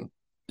 other one,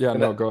 yeah, and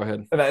no, that, go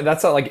ahead. and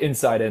that's not like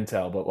inside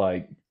intel, but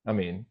like, I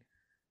mean,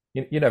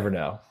 you never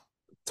know.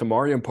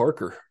 Tamarian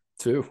Parker,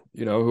 too,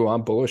 who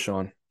I'm bullish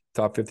on,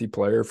 top 50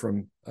 player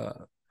from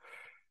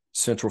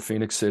Central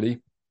Phoenix City.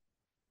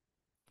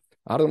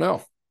 I don't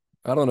know.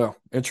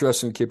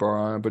 Interesting to keep our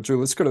eye on. But Drew,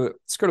 let's go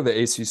to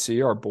the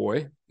ACC. Our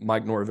boy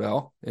Mike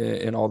Norvell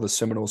and all the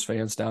Seminoles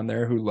fans down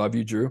there who love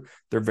you, Drew.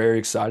 They're very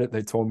excited.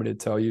 They told me to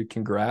tell you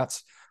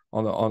congrats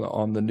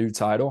on the new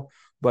title.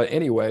 But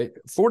anyway,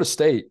 Florida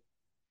State.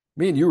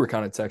 Me and you were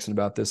kind of texting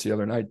about this the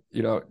other night.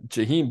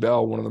 Jaheim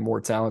Bell, one of the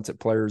more talented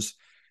players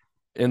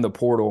in the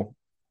portal,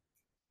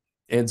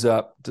 ends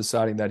up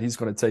deciding that he's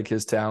going to take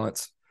his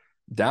talents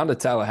down to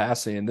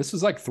Tallahassee. And this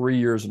is like 3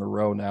 years in a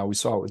row now. We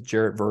saw it with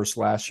Jarrett Verse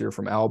last year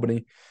from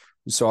Albany.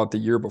 We saw it the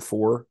year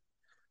before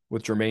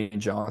with Jermaine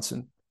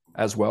Johnson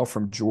as well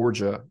from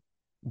Georgia,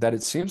 that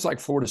it seems like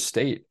Florida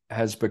State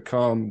has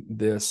become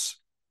this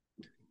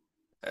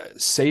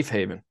safe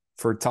haven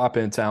for top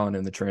end talent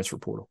in the transfer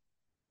portal.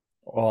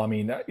 Well, I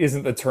mean,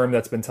 isn't the term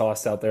that's been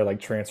tossed out there like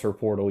transfer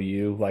portal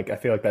U? Like, I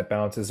feel like that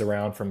bounces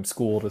around from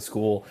school to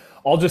school.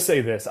 I'll just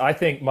say this. I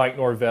think Mike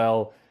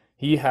Norvell,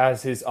 he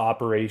has his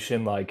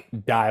operation like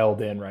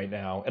dialed in right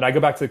now. And I go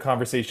back to the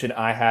conversation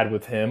I had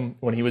with him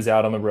when he was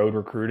out on the road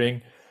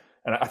recruiting.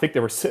 And I think they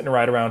were sitting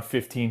right around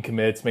 15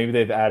 commits. Maybe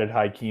they've added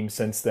Hakeem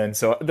since then.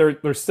 So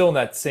they're still in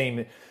that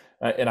same.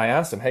 And I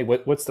asked him, hey,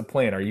 what's the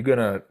plan? Are you going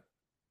to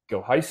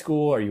go high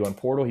school? Are you on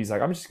portal? He's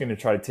like, I'm just going to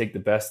try to take the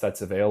best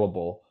that's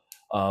available.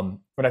 And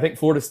I think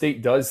Florida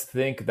State does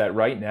think that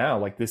right now,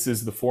 like this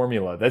is the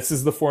formula. This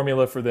is the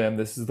formula for them.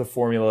 This is the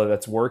formula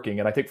that's working.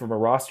 And I think from a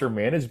roster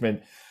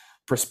management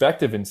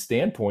perspective and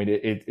standpoint,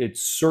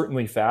 it's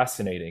certainly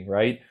fascinating,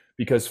 right?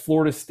 Because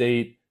Florida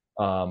State,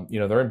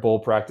 they're in bowl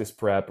practice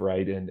prep,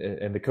 right?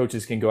 And the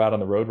coaches can go out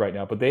on the road right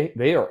now, but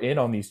they are in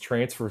on these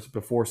transfers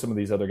before some of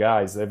these other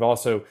guys. They've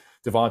also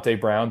Devontae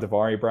Brown,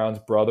 Devarie Brown's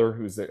brother,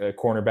 who's a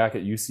cornerback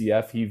at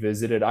UCF. He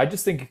visited. I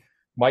just think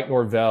Mike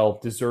Norvell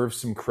deserves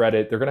some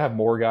credit. They're going to have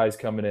more guys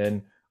coming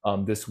in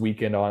this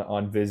weekend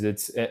on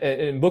visits.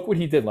 And look what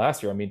he did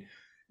last year. I mean,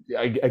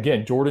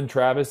 again, Jordan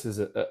Travis is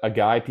a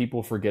guy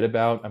people forget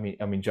about. I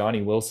mean,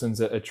 Johnny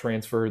Wilson's a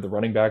transfer. The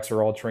running backs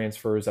are all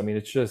transfers. I mean,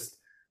 it's just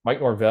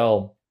Mike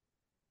Norvell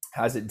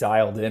has it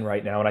dialed in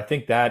right now. And I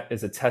think that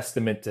is a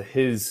testament to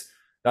his,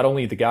 not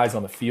only the guys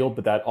on the field,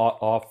 but that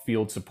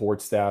off-field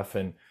support staff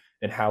and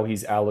how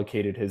he's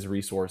allocated his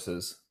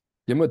resources.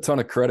 Give him a ton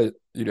of credit.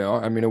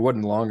 I mean, it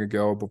wasn't long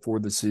ago before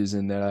the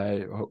season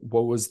that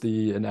what was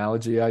the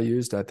analogy I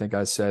used? I think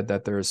I said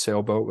that they're a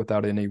sailboat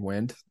without any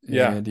wind.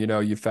 Yeah. And,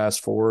 you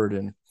fast forward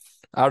and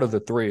out of the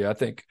three, I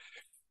think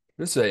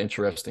This is an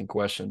interesting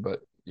question,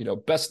 but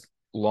best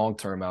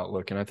long-term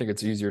outlook, and I think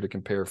it's easier to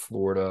compare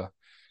Florida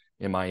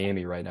and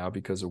Miami right now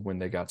because of when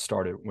they got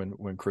started,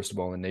 when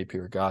Cristobal and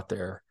Napier got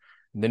there.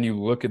 And then you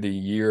look at the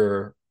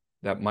year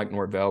that Mike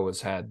Norvell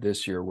has had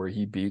this year, where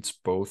he beats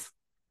both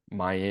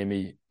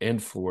Miami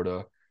and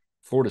Florida.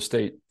 Florida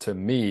State, to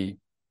me,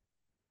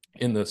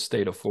 in the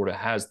state of Florida,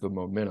 has the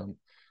momentum.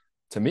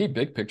 To me,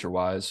 big picture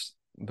wise,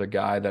 the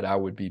guy that I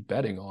would be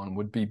betting on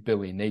would be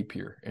Billy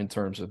Napier in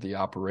terms of the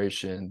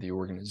operation, the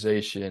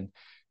organization,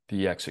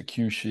 the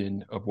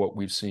execution of what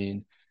we've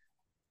seen.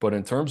 But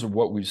in terms of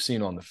what we've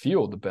seen on the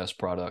field, the best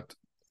product,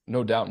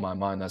 no doubt in my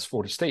mind, that's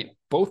Florida State.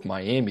 Both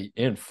Miami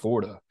and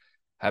Florida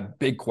have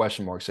big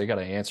question marks they got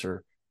to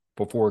answer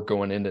before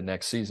going into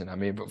next season. I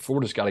mean, but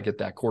Florida's got to get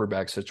that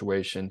quarterback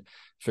situation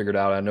figured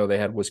out. I know they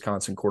had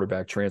Wisconsin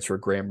quarterback transfer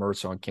Graham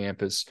Mertz on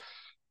campus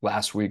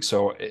last week.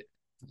 So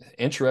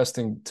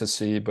interesting to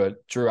see.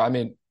 But Drew, I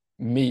mean,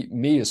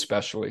 me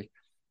especially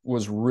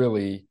was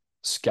really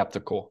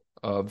skeptical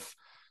of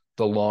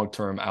the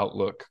long-term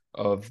outlook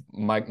of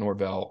Mike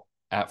Norvell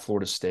at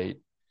Florida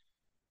State.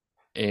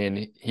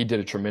 And he did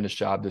a tremendous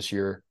job this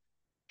year,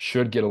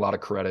 should get a lot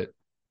of credit.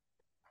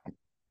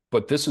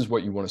 But this is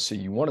what you want to see.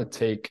 You want to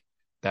take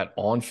that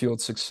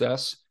on-field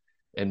success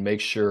and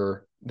make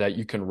sure that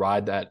you can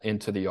ride that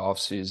into the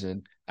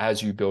offseason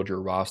as you build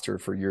your roster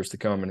for years to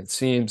come. And it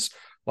seems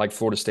like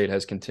Florida State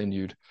has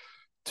continued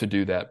to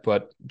do that.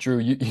 But Drew,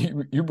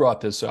 you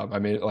brought this up. I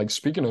mean, like,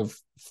 speaking of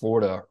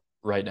Florida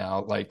right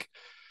now, like,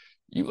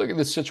 you look at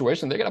this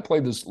situation, they got to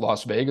play this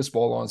Las Vegas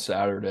Bowl on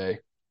Saturday.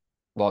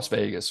 Las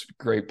Vegas,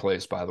 great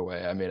place, by the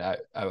way. I mean, I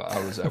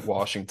was at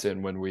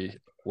Washington when we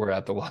were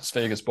at the Las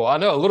Vegas Bowl. I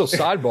know, a little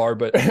sidebar,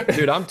 but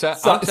dude, I'm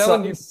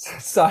telling you,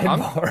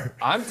 sidebar.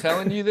 I'm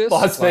telling you this.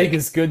 Las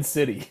Vegas, good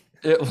city.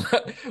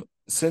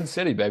 Sin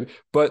City, baby.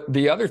 But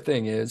the other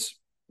thing is,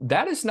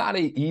 that is not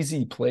an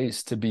easy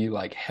place to be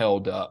like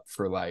held up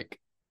for like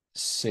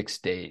 6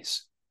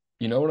 days.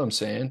 You know what I'm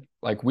saying?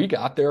 Like, we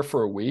got there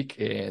for a week,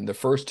 and the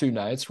first 2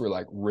 nights were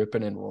like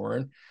ripping and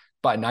roaring.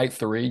 By night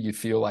 3, you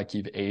feel like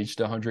you've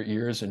aged 100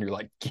 years, and you're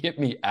like, get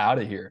me out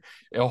of here.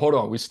 And hold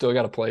on, we still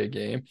got to play a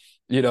game.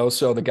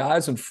 So the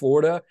guys in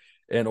Florida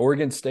and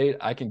Oregon State,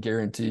 I can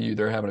guarantee you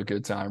they're having a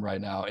good time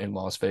right now in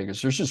Las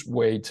Vegas. There's just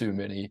way too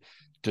many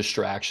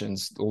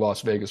distractions. The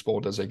Las Vegas Bowl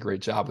does a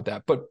great job with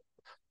that. But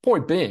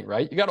point being,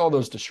 right, you got all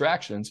those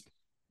distractions.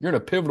 You're in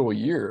a pivotal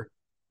year.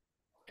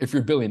 If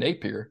you're Billy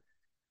Napier,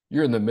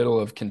 you're in the middle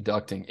of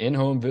conducting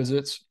in-home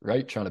visits,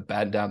 right, trying to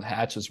batten down the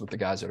hatches with the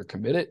guys that are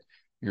committed.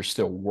 You're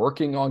still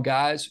working on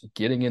guys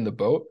getting in the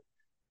boat.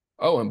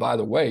 Oh, and by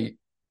the way,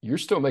 you're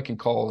still making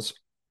calls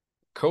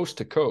coast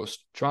to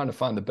coast, trying to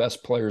find the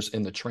best players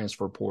in the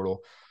transfer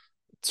portal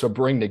to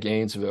bring to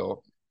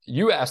Gainesville.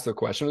 You asked the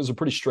question. It was a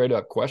pretty straight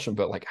up question,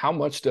 but like, how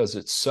much does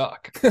it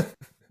suck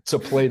to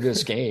play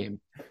this game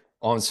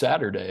on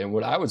Saturday? And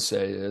what I would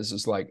say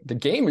is like, the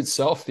game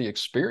itself, the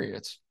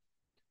experience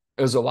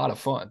is a lot of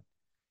fun.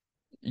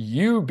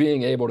 You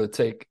being able to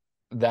take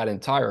that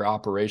entire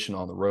operation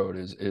on the road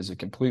is a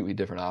completely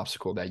different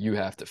obstacle that you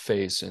have to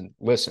face. And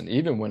listen,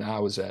 even when I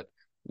was at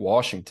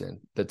Washington,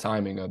 the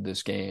timing of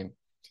this game,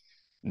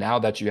 now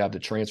that you have the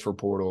transfer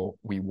portal,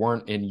 we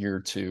weren't in year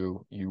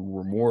 2. You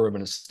were more of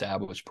an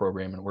established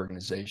program and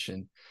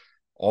organization.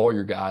 All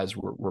your guys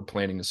were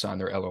planning to sign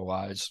their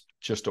LOIs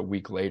just a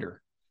week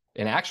later.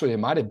 And actually, it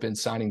might have been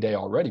signing day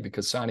already,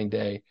 because signing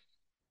day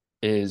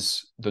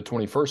is the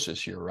 21st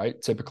this year,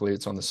 right? Typically,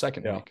 it's on the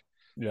second week.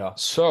 Yeah.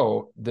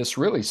 So this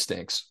really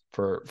stinks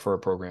for a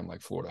program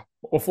like Florida.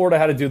 Well, Florida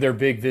had to do their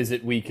big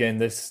visit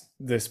weekend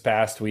this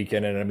past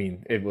weekend, and I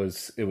mean, it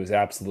was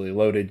absolutely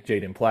loaded.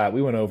 Jaden Platt,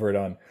 we went over it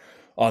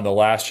on the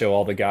last show.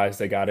 All the guys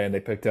that got in, they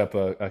picked up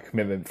a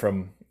commitment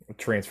from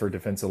transfer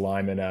defensive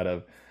lineman out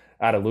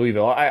of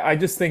Louisville. I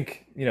just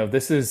think,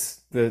 this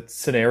is the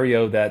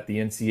scenario that the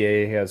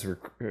NCAA has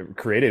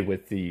created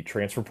with the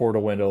transfer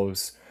portal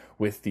windows,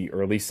 with the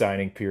early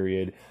signing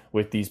period,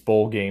 with these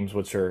bowl games,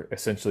 which are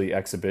essentially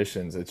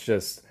exhibitions. It's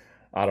just,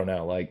 I don't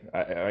know. Like,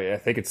 I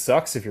think it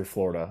sucks if you're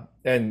Florida.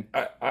 And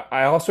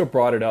I also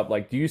brought it up.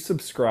 Like, do you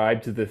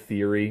subscribe to the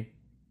theory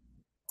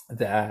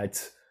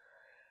that,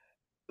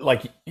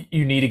 like,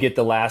 you need to get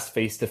the last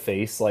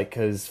face-to-face? Like,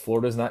 because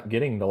Florida's not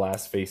getting the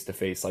last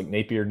face-to-face. Like,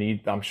 Napier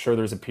I'm sure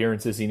there's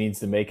appearances he needs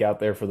to make out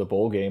there for the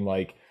bowl game.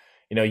 Like,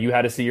 you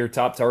had to see your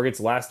top targets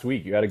last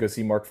week. You had to go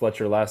see Mark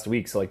Fletcher last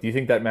week. So, like, do you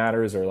think that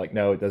matters, or like,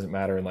 no, it doesn't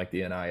matter in like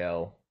the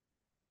NIL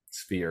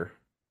sphere?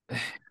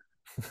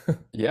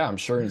 Yeah, I'm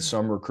sure in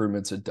some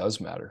recruitments it does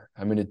matter.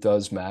 I mean, it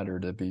does matter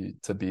to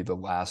be the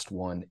last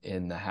one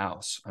in the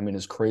house. I mean,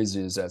 as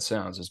crazy as that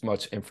sounds, as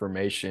much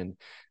information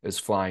is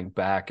flying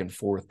back and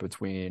forth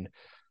between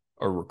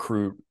a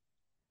recruit,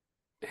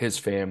 his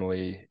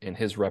family, and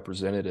his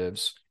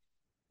representatives,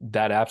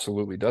 that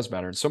absolutely does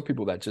matter. And some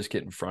people that just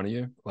get in front of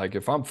you, like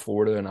if I'm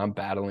Florida and I'm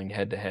battling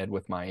head to head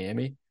with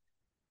Miami,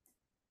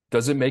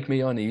 does it make me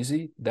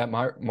uneasy that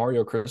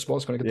Mario Cristobal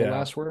is going to get the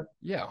last word?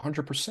 Yeah,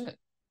 100%.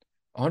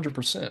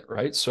 100%,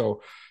 right?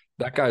 So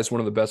that guy is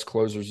one of the best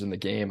closers in the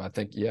game. I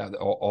think,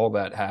 all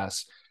that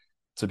has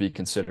to be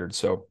considered.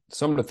 So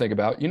something to think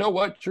about. You know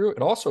what, Drew?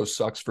 It also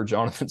sucks for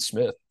Jonathan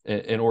Smith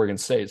in Oregon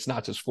State. It's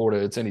not just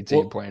Florida; it's any team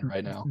Well, playing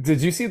right now.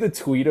 did you see the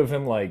tweet of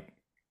him like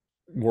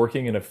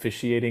working an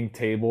officiating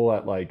table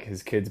at like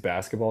his kid's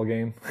basketball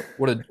game?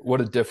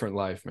 What a different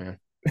life, man.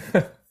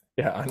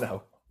 Yeah, I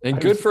know. And I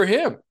good just for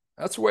him.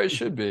 That's the way it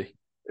should be.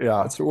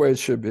 yeah. That's the way it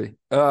should be.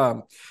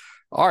 All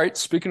right.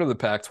 Speaking of the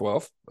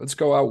Pac-12, let's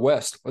go out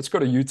west. Let's go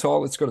to Utah.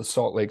 Let's go to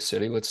Salt Lake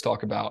City. Let's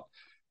talk about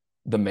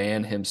the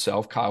man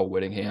himself, Kyle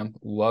Whittingham.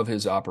 Love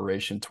his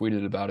operation.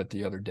 Tweeted about it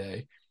the other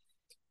day.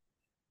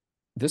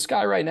 This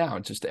guy right now,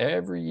 just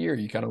every year,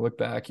 you kind of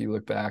you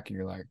look back, and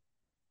you're like,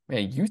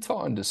 man,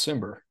 Utah in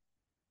December,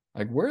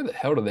 like where the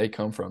hell do they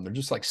come from? They're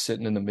just like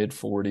sitting in the mid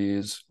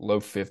 40s,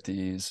 low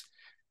 50s.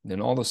 And then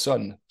all of a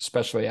sudden,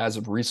 especially as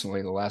of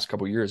recently, the last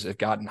couple of years, it's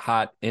gotten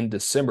hot in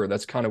December.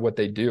 That's kind of what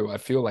they do. I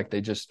feel like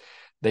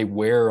they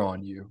wear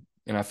on you.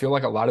 And I feel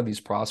like a lot of these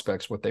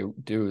prospects, what they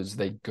do is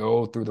they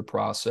go through the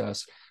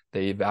process,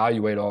 they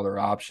evaluate all their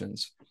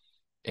options.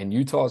 And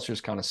Utah is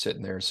just kind of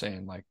sitting there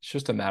saying, like, it's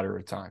just a matter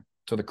of time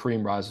till the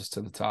cream rises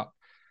to the top.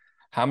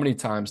 How many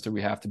times do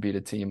we have to beat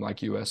a team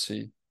like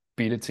USC,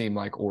 beat a team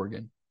like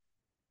Oregon,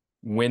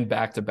 win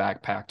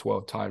back-to-back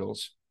Pac-12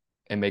 titles,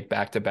 and make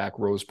back-to-back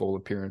Rose Bowl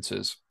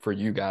appearances for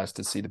you guys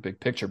to see the big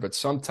picture? But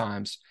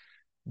sometimes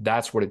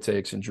that's what it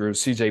takes. And Drew,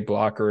 CJ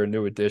Blocker, a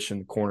new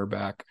addition,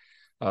 cornerback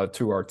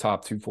to our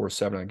top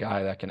 247, a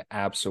guy that can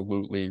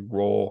absolutely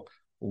roll.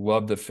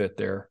 Love the fit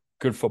there.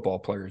 Good football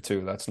player,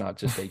 too. That's not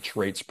just a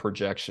traits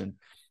projection.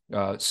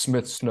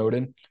 Smith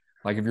Snowden,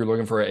 like if you're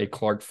looking for a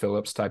Clark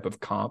Phillips type of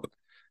comp,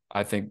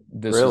 I think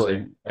this is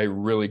Really a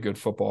really good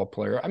football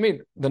player. I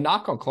mean, the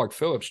knock on Clark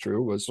Phillips,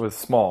 Drew, was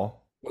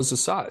small. was the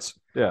size.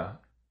 Yeah.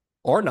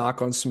 Our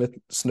knock on Smith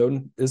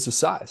Snowden is the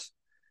size.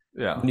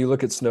 Yeah. When you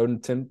look at Snowden,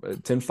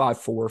 10.54,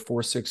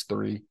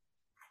 4.63,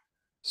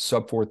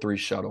 sub 4.3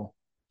 shuttle.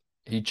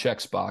 He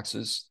checks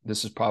boxes.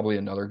 This is probably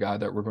another guy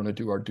that we're going to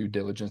do our due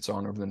diligence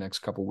on over the next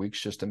couple of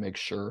weeks just to make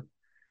sure,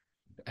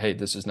 hey,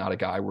 this is not a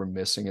guy we're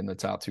missing in the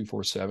top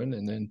 247.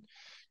 And then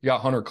you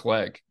got Hunter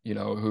Clegg,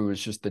 who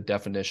is just the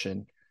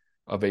definition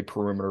of a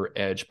perimeter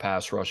edge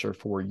pass rusher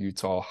for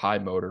Utah, high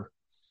motor,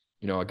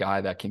 a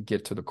guy that can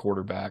get to the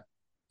quarterback.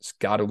 It's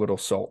got a little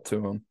salt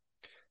to him.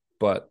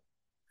 But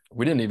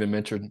we didn't even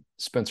mention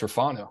Spencer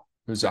Fano,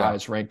 who's the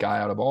highest ranked guy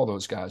out of all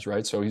those guys,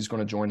 right? So he's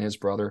going to join his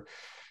brother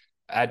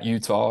at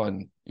Utah.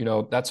 And,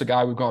 that's a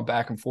guy we've gone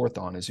back and forth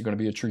on. Is he going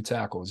to be a true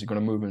tackle? Is he going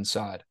to move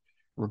inside?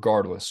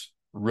 Regardless,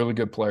 really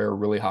good player,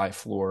 really high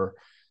floor,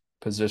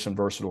 position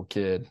versatile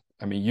kid.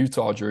 I mean,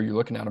 Utah, Drew, you're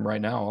looking at them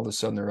right now. All of a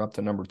sudden they're up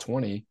to number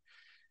 20,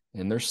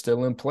 and they're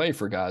still in play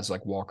for guys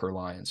like Walker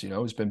Lyons.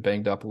 He's been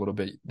banged up a little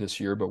bit this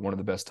year, but one of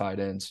the best tight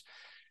ends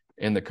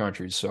in the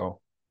country. So,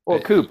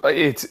 well, Coop,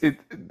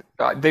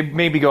 they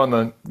maybe go on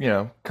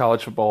the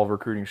college football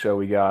recruiting show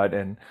we got,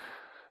 and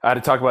I had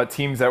to talk about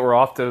teams that were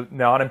off to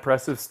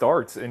non-impressive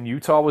starts, and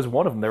Utah was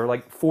one of them. They were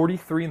like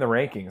 43 in the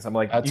rankings. I'm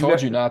like, I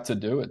told you not to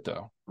do it,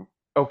 though.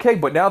 Okay,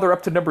 but now they're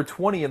up to number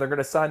 20, and they're going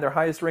to sign their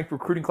highest ranked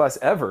recruiting class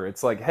ever.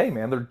 It's like, hey,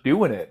 man, they're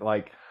doing it.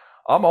 Like,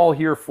 I'm all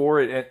here for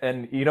it.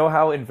 And you know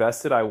how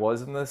invested I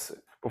was in this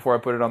before I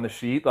put it on the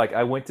sheet? Like,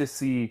 I went to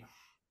see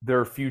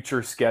their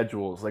future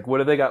schedules. Like, what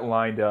do they got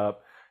lined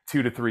up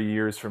 2 to 3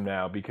 years from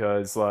now?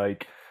 Because,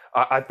 like,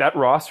 that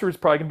roster is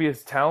probably going to be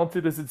as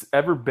talented as it's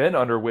ever been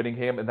under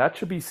Whittingham, and that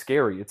should be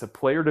scary. It's a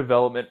player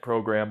development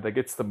program that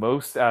gets the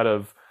most out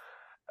of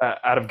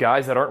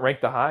guys that aren't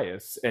ranked the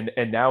highest, and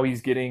now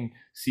he's getting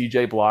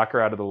CJ Blocker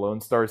out of the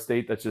Lone Star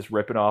State that's just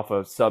ripping off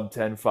a sub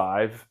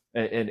 10.5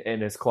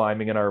 and is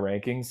climbing in our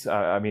rankings.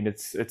 I mean,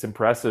 it's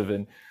impressive.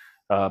 And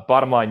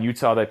bottom line,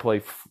 Utah, they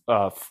play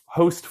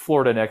host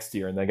Florida next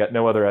year, and they got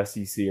no other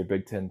SEC or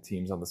Big Ten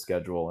teams on the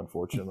schedule,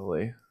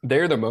 unfortunately.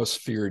 They're the most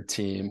feared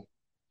team.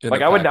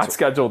 Like, I would not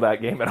schedule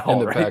that game at all. In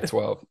the right?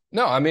 Pac-12.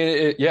 No, I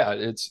mean,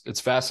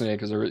 it's fascinating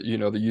because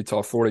the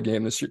Utah-Florida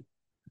game this year.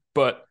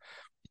 But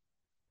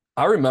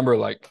I remember,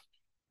 like,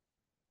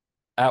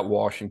 at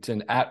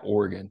Washington, at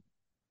Oregon,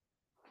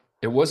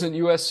 it wasn't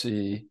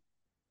USC,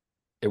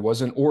 it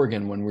wasn't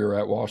Oregon when we were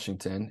at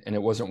Washington, and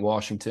it wasn't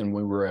Washington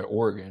when we were at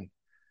Oregon.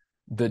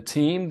 The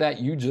team that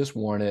you just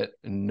wanted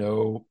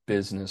no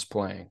business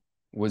playing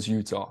was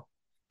Utah.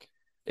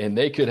 And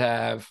they could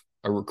have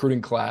a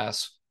recruiting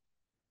class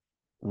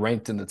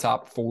ranked in the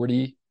top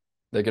 40.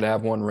 They could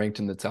have one ranked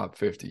in the top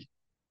 50.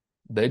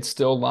 They'd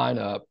still line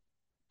up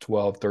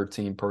 12,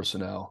 13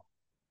 personnel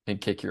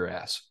and kick your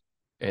ass.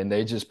 And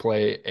they just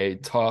play a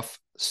tough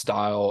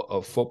style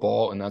of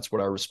football, and that's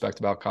what I respect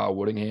about Kyle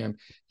Whittingham.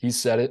 He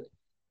said it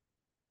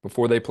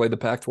before they played the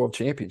Pac-12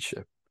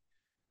 championship.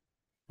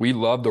 We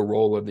love the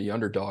role of the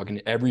underdog,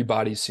 and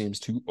everybody seems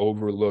to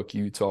overlook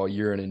Utah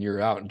year in and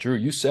year out. And Drew,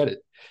 you said it.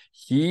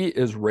 He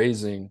is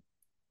raising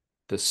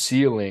the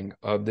ceiling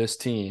of this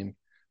team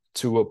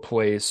to a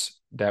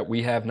place that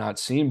we have not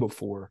seen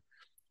before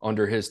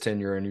under his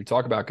tenure. And you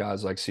talk about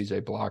guys like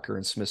CJ Blocker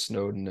and Smith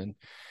Snowden and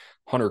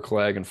Hunter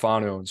Clegg and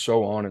Fano and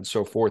so on and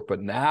so forth. But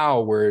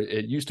now, where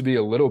it used to be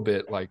a little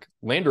bit like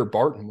Lander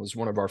Barton was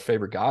one of our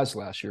favorite guys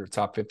last year,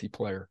 top 50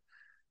 player.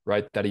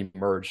 right, that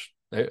emerged.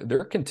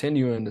 They're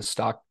continuing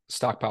to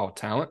stockpile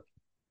talent.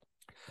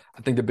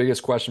 I think the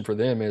biggest question for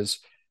them is,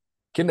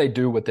 can they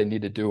do what they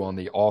need to do on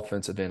the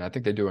offensive end? I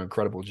think they do an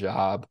incredible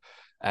job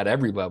at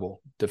every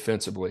level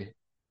defensively,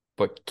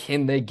 but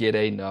can they get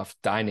enough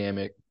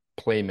dynamic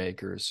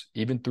playmakers,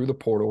 even through the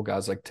portal,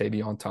 guys like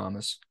Tavion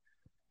Thomas,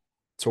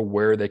 to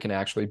where they can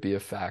actually be a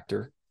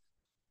factor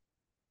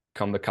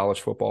come the college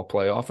football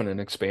playoff and an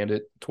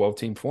expanded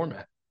 12-team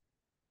format?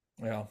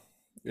 Yeah.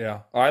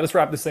 Yeah. All right, let's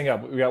wrap this thing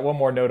up. We got one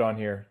more note on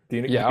here.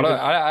 Yeah,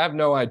 I have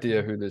no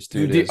idea who this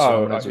dude is,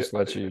 so I'm gonna just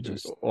let you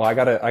just. Well, I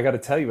gotta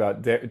tell you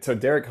about so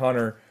Derek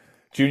Hunter,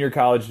 junior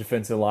college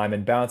defensive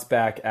lineman, bounced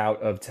back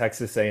out of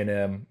Texas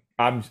A&M.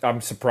 I'm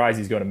surprised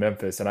he's going to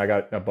Memphis, and I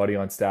got a buddy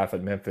on staff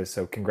at Memphis,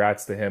 so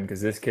congrats to him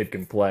because this kid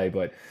can play.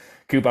 But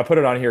Coop, I put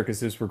it on here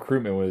because his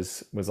recruitment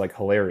was like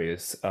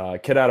hilarious.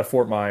 Kid out of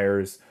Fort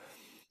Myers,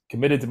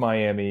 committed to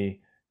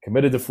Miami,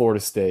 committed to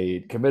Florida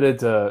State, committed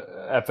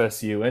to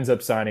FSU, ends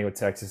up signing with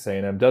Texas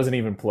A&M, doesn't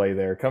even play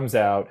there, comes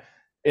out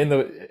in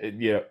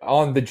the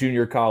on the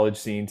junior college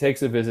scene,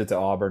 takes a visit to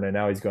Auburn, and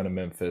now he's going to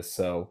Memphis.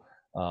 So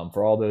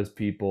for all those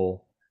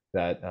people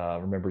that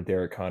remember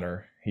Derek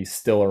Hunter, he's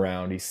still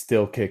around, he's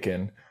still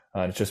kicking.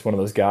 It's just one of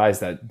those guys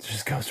that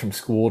just goes from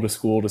school to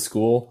school to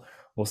school.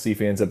 We'll see if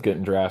he ends up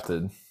getting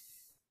drafted.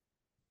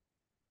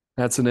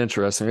 That's an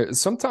interesting.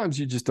 Sometimes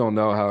you just don't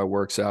know how it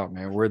works out,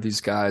 man. Where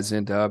these guys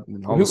end up,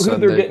 and all of Who a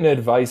sudden they're getting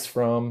advice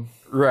from?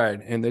 right,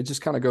 and they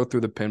just kind of go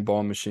through the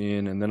pinball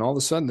machine, and then all of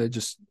a sudden they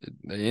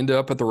end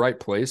up at the right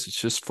place. It's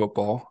just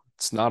football.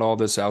 It's not all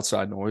this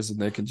outside noise, and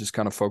they can just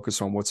kind of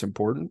focus on what's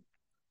important.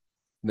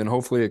 And then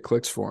hopefully it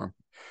clicks for them.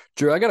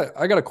 Drew, I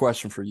got a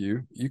question for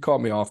you. You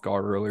caught me off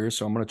guard earlier,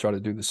 so I'm going to try to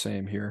do the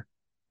same here.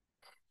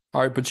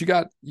 All right, but you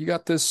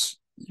got this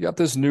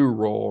new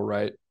role,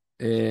 right?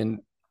 And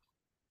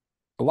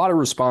a lot of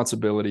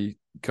responsibility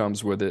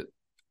comes with it.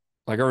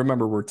 Like I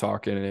remember we're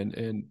talking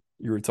and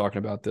you were talking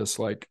about this,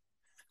 like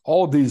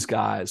all of these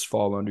guys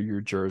fall under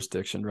your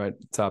jurisdiction, right?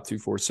 Top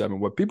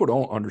 247. What people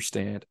don't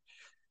understand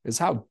is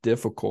how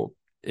difficult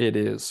it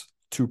is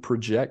to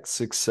project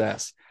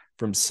success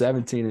from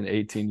 17 and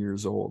 18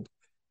 years old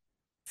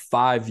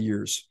 5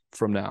 years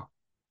from now,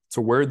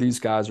 to where these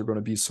guys are going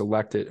to be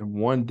selected and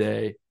one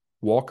day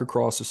walk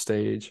across the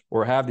stage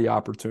or have the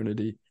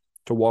opportunity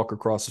to walk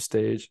across the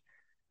stage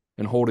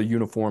and hold a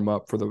uniform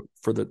up for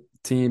the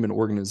team and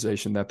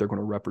organization that they're going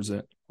to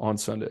represent on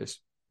Sundays.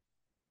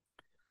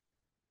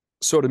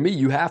 So to me,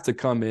 you have to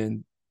come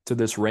in to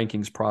this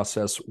rankings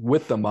process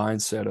with the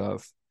mindset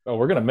of, Oh,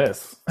 we're gonna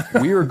miss.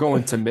 we are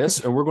going to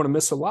miss, and we're going to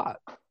miss a lot.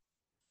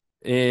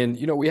 And,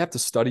 we have to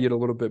study it a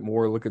little bit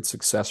more, look at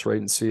success rate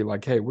and see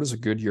like, hey, what does a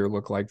good year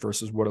look like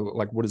versus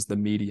what is the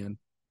median,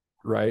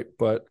 right?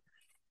 But,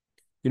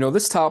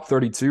 this top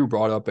 32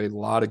 brought up a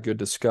lot of good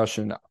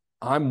discussion.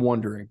 I'm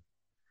wondering,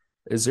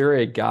 is there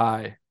a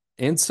guy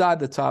inside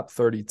the top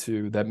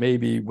 32 that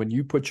maybe when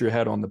you put your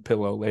head on the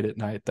pillow late at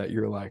night that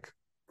you're like,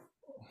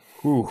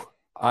 whew,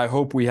 I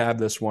hope we have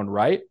this one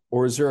right?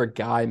 Or is there a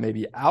guy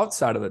maybe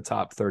outside of the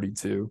top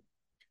 32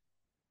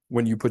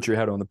 when you put your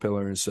head on the pillow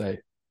and say,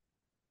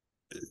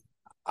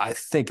 I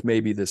think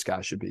maybe this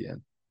guy should be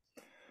in?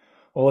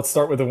 Well, let's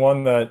start with the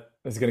one that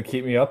is going to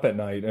keep me up at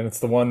night, and it's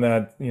the one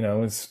that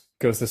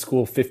goes to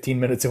school 15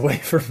 minutes away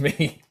from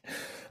me,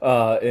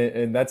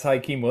 and that's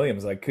Hakeem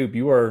Williams. Like Coop,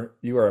 you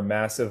are a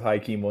massive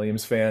Hakeem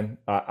Williams fan.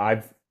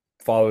 I've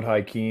followed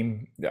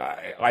Hakeem.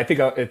 I think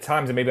at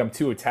times maybe I'm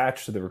too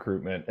attached to the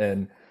recruitment,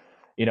 and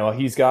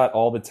he's got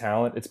all the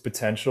talent, it's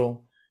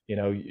potential.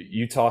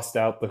 You tossed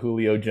out the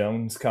Julio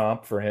Jones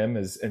comp for him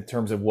as in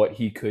terms of what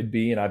he could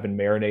be, and I've been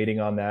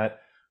marinating on that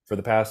for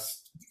the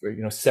past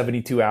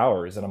 72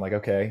 hours, and I'm like,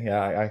 okay,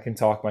 yeah, I can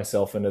talk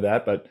myself into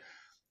that. But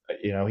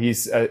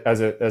he's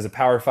as a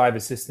Power 5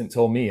 assistant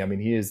told me, I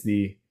mean, he is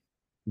the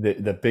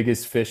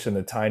biggest fish in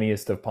the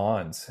tiniest of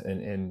ponds,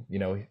 and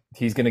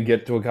he's going to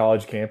get to a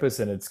college campus,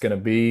 and it's going to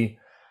be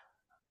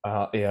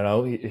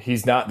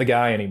he's not the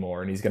guy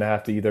anymore, and he's going to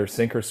have to either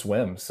sink or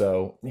swim.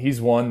 So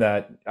he's one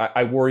that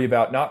I worry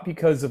about, not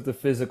because of the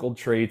physical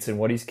traits and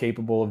what he's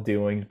capable of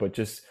doing, but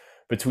just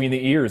between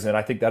the ears. And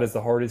I think that is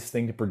the hardest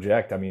thing to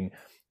project. I mean,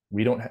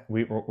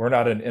 we're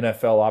not an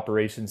NFL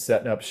operation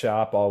setting up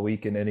shop all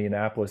week in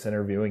Indianapolis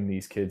interviewing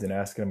these kids and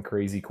asking them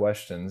crazy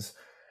questions.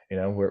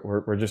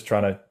 We're just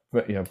trying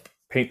to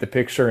paint the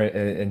picture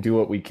and do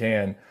what we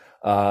can.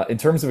 In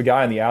terms of a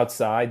guy on the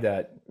outside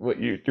that what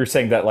you're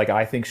saying that like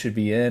I think should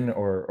be in,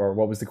 or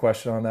what was the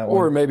question on that one?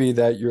 Or maybe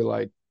that you're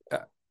like,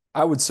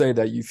 I would say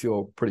that you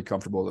feel pretty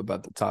comfortable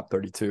about the top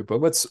 32,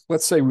 but let's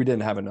say we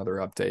didn't have another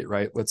update,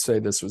 right? Let's say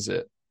this was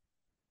it.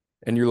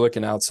 And you're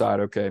looking outside,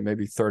 okay,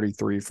 maybe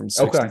 33 from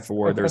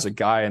 64. Okay. There's a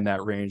guy in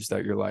that range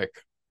that you're like,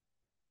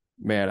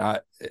 man,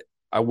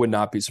 I would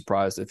not be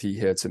surprised if he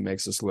hits and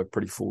makes us look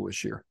pretty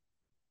foolish here.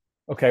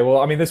 Okay,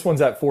 well, I mean, this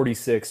one's at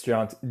 46,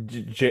 Jonte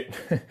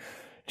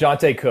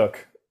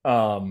Cook.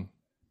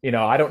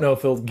 I don't know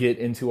if he'll get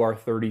into our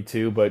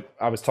 32, but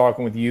I was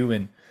talking with you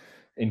and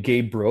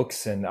Gabe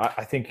Brooks, and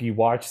I think you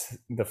watched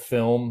the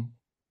film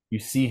you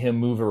see him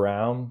move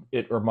around.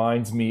 It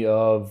reminds me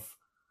of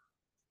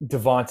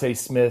Devonte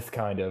Smith,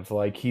 kind of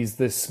like he's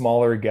this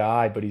smaller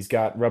guy, but he's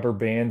got rubber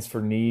bands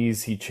for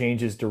knees. He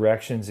changes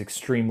directions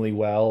extremely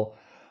well.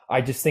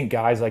 I just think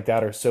guys like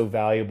that are so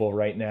valuable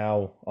right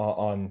now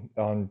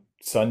on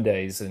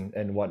Sundays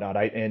and whatnot.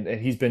 And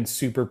he's been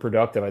super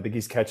productive. I think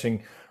he's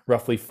catching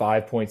roughly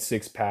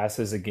 5.6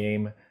 passes a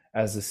game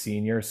as a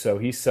senior. So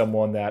he's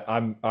someone that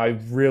I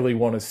really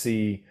want to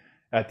see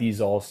at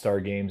these All-Star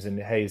games. And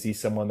hey, is he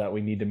someone that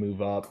we need to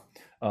move up?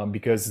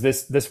 Because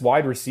this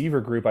wide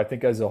receiver group, I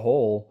think as a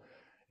whole,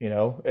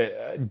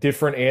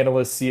 different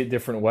analysts see it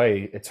different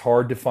way. It's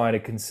hard to find a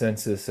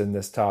consensus in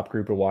this top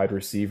group of wide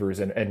receivers,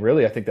 and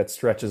really, I think that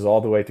stretches all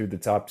the way through the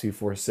top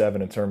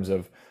 247 in terms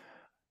of,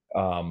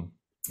 um,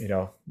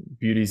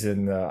 beauties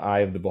in the eye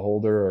of the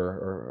beholder,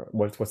 or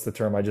what's the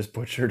term I just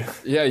butchered?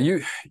 Yeah,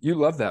 you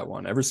love that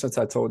one. Ever since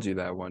I told you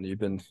that one, you've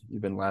been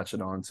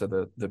latching on to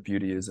the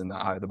beauty is in the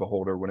eye of the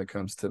beholder when it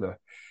comes to the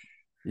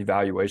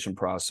evaluation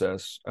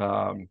process.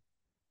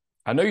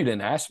 I know you didn't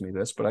ask me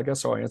this, but I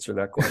guess I'll answer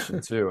that question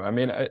too. I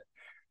mean,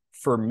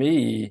 for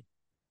me,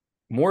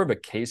 more of a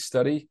case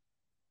study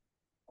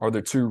are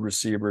the two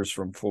receivers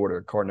from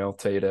Florida, Carnell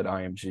Tate at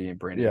IMG and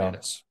Brandon Yeah,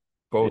 Inniss,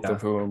 both yeah,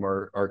 of whom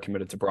are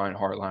committed to Brian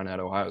Hartline at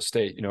Ohio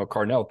State.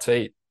 Carnell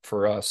Tate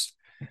for us,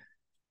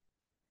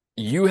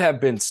 you have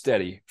been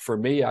steady. For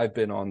me, I've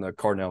been on the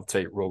Carnell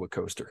Tate roller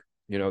coaster.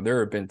 There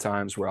have been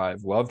times where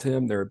I've loved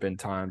him. There have been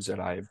times that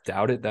I've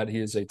doubted that he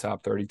is a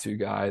top 32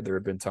 guy. There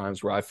have been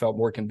times where I felt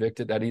more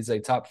convicted that he's a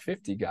top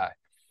 50 guy.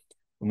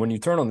 And when you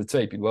turn on the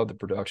tape, you love the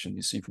production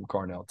you see from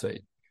Carnell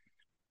Tate.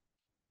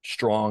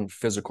 Strong,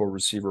 physical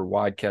receiver,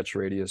 wide catch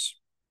radius,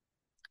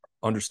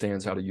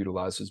 understands how to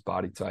utilize his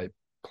body type,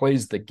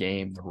 plays the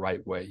game the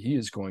right way. He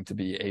is going to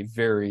be a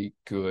very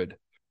good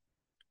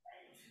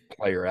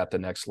player at the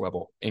next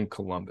level in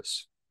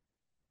Columbus.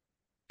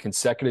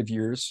 Consecutive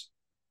years,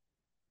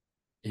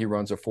 he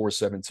runs a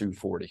 4.72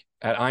 40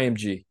 at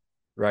IMG,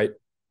 right?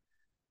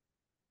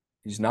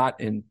 He's not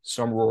in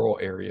some rural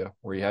area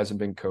where he hasn't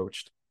been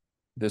coached.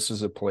 This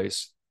is a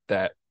place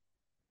that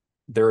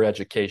their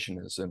education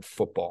is in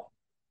football.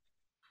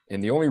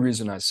 And the only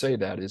reason I say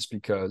that is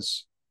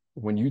because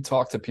when you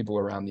talk to people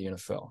around the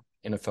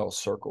NFL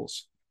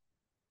circles,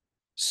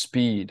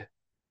 speed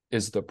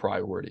is the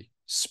priority.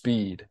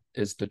 Speed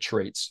is the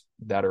traits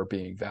that are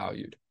being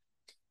valued.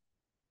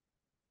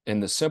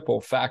 And the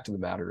simple fact of the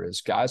matter is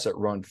guys that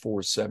run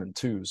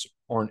 4.72s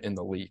aren't in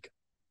the league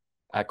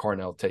at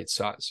Carnell Tate's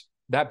size.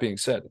 That being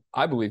said,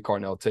 I believe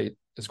Carnell Tate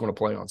is going to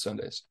play on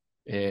Sundays.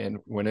 And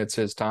when it's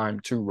his time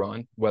to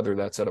run, whether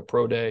that's at a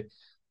pro day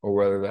or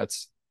whether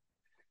that's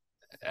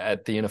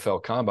at the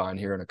NFL Combine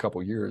here in a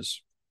couple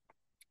years,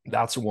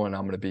 that's the one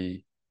I'm going to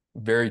be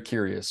very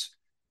curious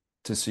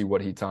to see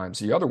what he times.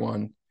 The other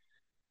one,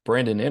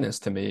 Brandon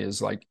Inniss, to me,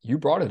 is like you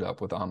brought it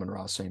up with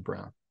Amon-Ra St.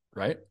 Brown,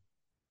 right?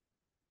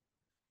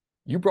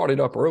 You brought it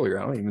up earlier.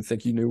 I don't even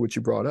think you knew what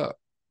you brought up.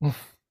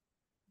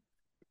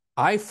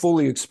 I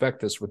fully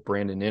expect this with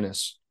Brandon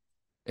Inniss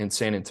in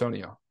San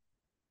Antonio.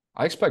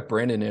 I expect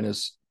Brandon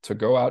Inniss to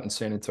go out in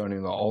San Antonio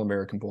in the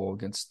All-American Bowl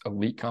against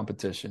elite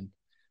competition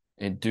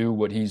and do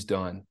what he's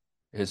done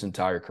his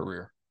entire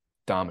career,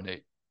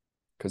 dominate,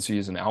 because he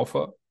is an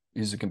alpha,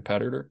 he's a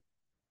competitor.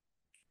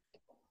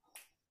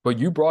 But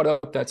you brought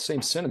up that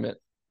same sentiment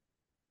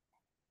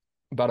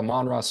about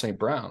Amon-Ra St.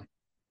 Brown.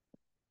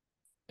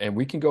 And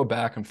we can go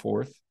back and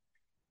forth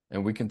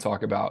and we can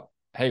talk about,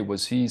 hey,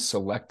 was he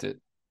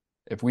selected?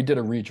 If we did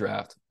a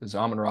redraft, is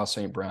Amon-Ra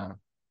St. Brown,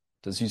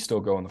 does he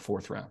still go in the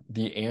fourth round?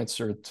 The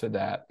answer to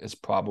that is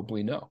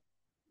probably no.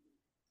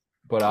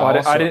 But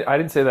I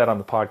didn't say that on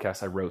the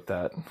podcast. I wrote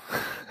that.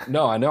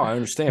 No, I know, I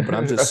understand, but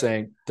I'm just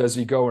saying, does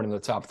he go into the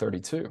top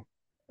 32?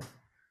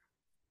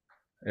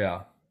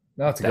 Yeah,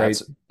 no, that's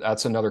great.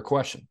 That's another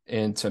question.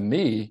 And to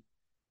me,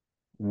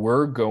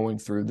 we're going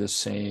through the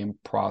same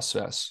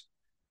process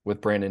with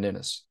Brandon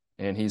Inniss,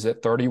 and he's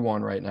at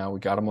 31 right now.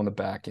 We got him on the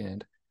back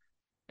end.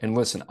 And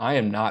listen, I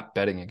am not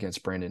betting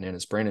against Brandon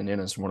Inniss. Brandon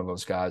Inniss is one of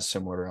those guys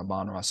similar to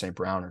Amon-Ra St.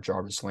 Brown or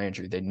Jarvis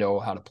Landry. They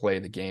know how to play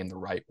the game the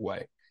right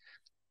way.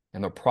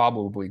 And they're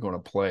probably going to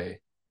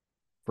play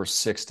for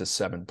 6 to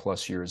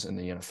 7+ years in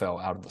the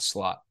NFL out of the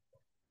slot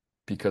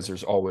because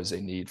there's always a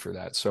need for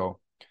that. So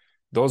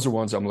those are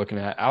ones I'm looking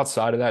at.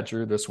 Outside of that,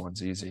 Drew, this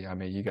one's easy. I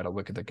mean, you got to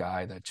look at the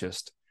guy that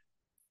just –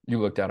 you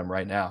looked at him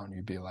right now and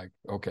you'd be like,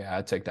 okay,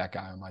 I'd take that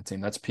guy on my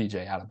team. That's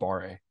PJ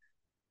Adebawore,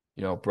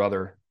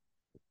 brother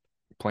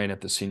playing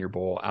at the Senior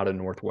Bowl out of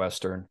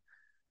Northwestern,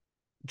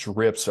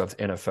 drips of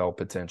NFL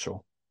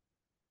potential.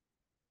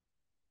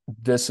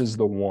 This is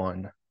the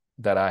one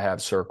that I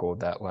have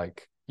circled that,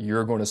 like,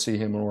 you're going to see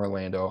him in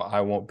Orlando.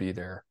 I won't be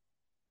there.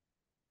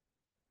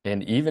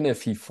 And even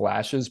if he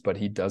flashes, but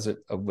he does it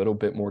a little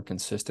bit more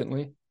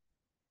consistently,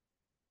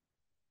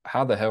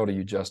 how the hell do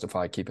you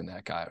justify keeping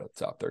that guy out of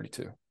the top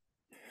 32?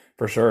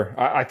 For sure.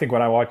 I think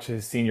when I watch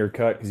his senior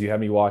cut, because you had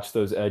me watch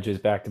those edges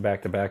back to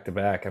back to back to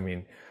back, I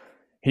mean,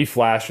 he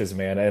flashes,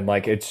 man. And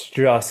like, he's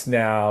just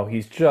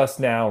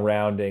now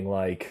rounding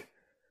like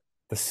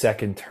the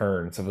second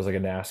turn. So it was like a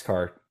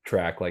NASCAR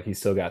track, like he's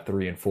still got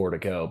 3 and 4 to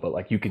go, but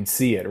like you can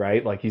see it,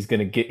 right? Like he's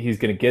gonna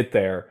get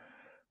there,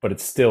 but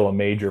it's still a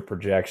major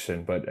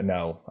projection. But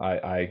no,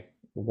 I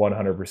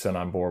 100%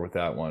 on board with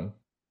that one.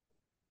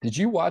 Did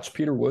you watch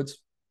Peter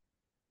Woods?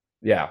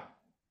 Yeah.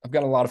 I've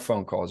got a lot of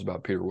phone calls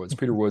about Peter Woods.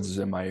 Peter Woods is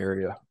in my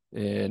area,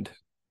 and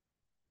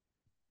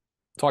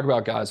talk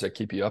about guys that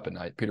keep you up at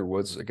night. Peter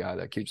Woods is a guy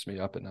that keeps me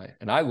up at night.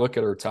 And I look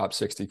at our top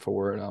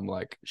 64 and I'm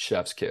like,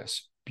 chef's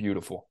kiss.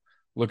 Beautiful.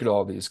 Look at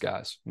all these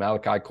guys.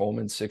 Malachi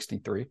Coleman,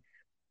 63.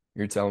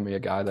 You're telling me a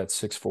guy that's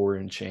 6'4"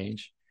 and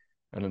change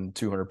and then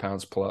 200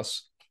 pounds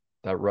plus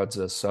that runs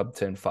a sub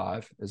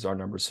 10.5 is our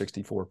number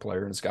 64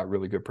 player and it's got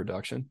really good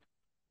production.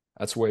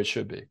 That's the way it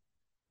should be.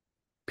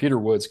 Peter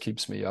Woods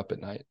keeps me up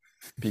at night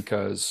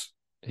because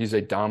he's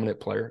a dominant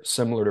player,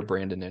 similar to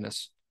Brandon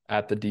Ennis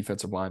at the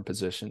defensive line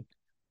position.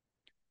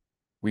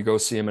 We go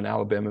see him in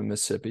Alabama and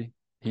Mississippi.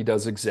 He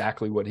does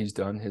exactly what he's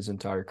done his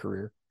entire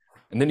career.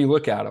 And then you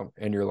look at him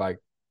and you're like,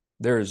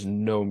 there is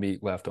no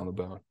meat left on the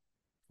bone.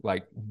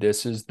 Like,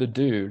 this is the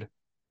dude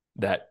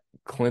that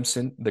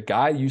Clemson, the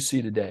guy you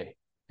see today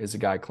is the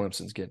guy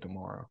Clemson's getting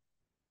tomorrow.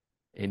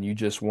 And you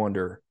just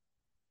wonder,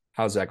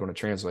 how's that going to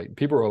translate?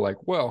 People are like,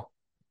 well,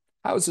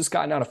 how is this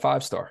guy not a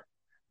 5-star?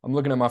 I'm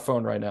looking at my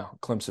phone right now,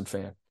 Clemson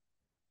fan.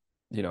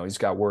 You know, he's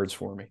got words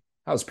for me.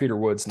 How's Peter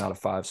Woods not a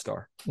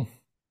 5-star?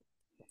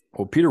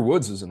 Well, Peter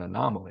Woods is an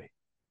anomaly.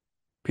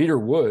 Peter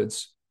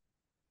Woods,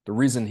 the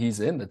reason he's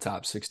in the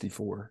top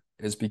 64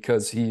 is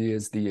because he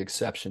is the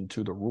exception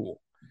to the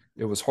rule.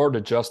 It was hard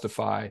to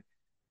justify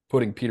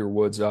putting Peter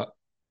Woods up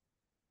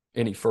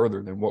any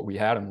further than what we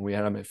had him. We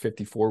had him at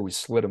 54. We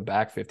slid him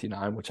back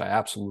 59, which I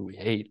absolutely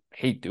hate.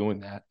 Hate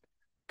doing that,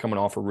 coming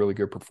off a really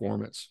good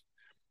performance.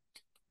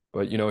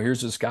 But, you know,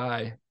 here's this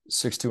guy,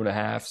 6'2.5",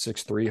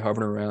 6'3",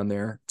 hovering around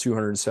there,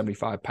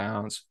 275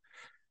 pounds.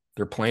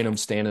 They're playing him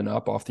standing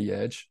up off the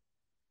edge.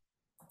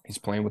 He's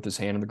playing with his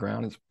hand on the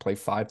ground. He's play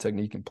 5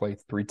 technique and play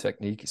 3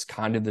 technique. He's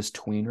kind of this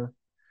tweener.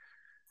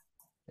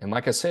 And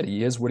like I said,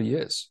 he is what he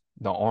is.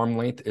 The arm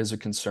length is a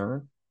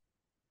concern.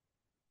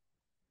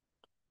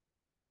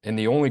 And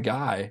the only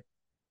guy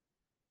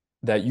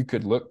that you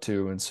could look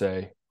to and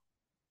say,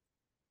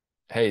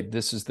 hey,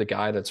 this is the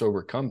guy that's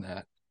overcome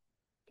that,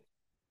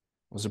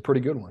 was a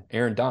pretty good one,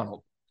 Aaron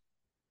Donald.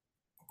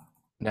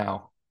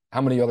 Now,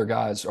 how many other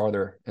guys are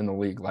there in the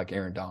league like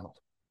Aaron Donald,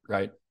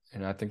 right?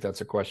 And I think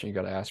that's a question you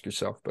got to ask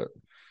yourself. But,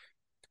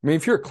 I mean,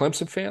 if you're a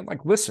Clemson fan,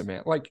 like, listen,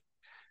 man, like,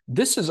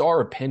 this is our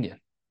opinion.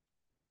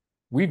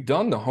 We've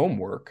done the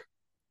homework.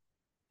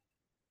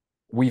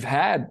 We've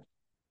had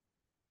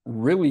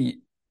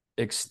really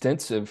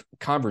extensive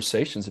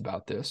conversations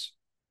about this.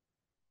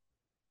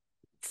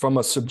 From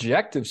a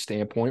subjective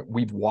standpoint,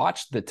 we've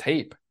watched the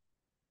tape.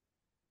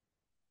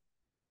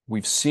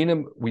 We've seen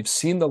him. We've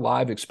seen the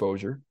live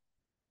exposure.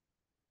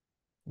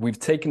 We've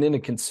taken into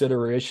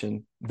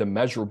consideration the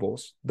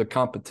measurables, the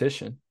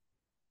competition.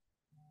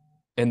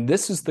 And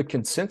this is the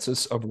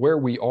consensus of where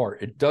we are.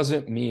 It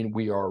doesn't mean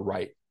we are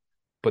right,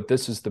 but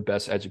this is the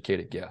best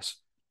educated guess.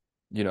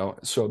 You know,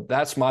 so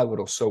that's my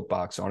little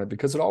soapbox on it,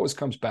 because it always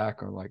comes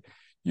back on like,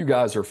 you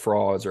guys are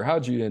frauds, or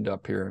how'd you end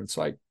up here? And it's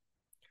like,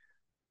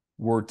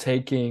 we're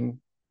taking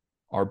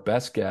our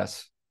best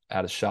guess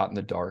at a shot in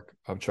the dark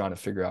of trying to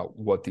figure out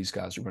what these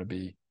guys are going to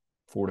be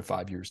 4 to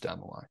 5 years down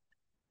the line.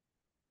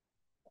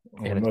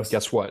 And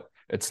guess what?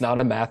 It's not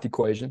a math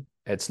equation.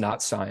 It's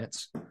not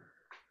science.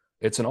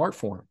 It's an art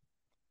form.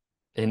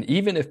 And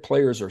even if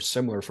players are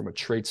similar from a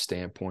trait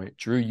standpoint,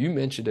 Drew, you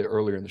mentioned it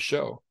earlier in the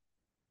show,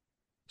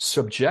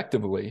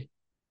 subjectively,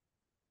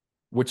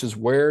 which is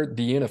where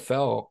the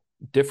NFL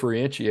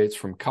differentiates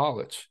from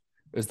college,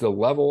 is the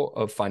level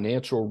of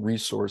financial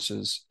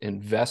resources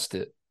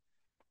invested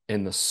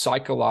in the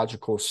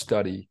psychological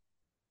study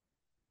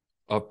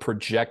of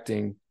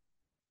projecting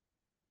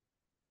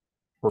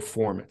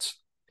performance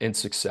and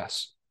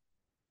success.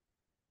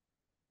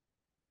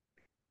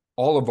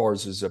 All of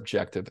ours is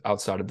objective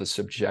outside of the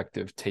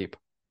subjective tape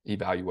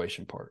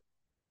evaluation part.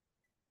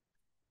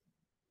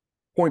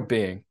 Point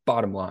being,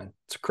 bottom line,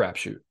 it's a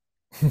crapshoot.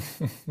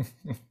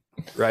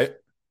 Right?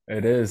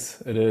 It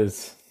is. It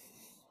is.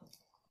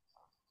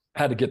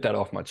 Had to get that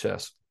off my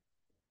chest.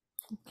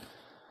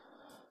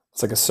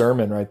 It's like a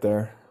sermon right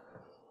there.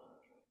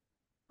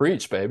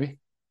 Preach, baby.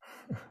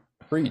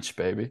 Preach,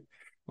 baby.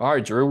 All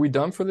right, Drew, we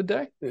done for the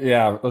day?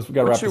 Yeah, we got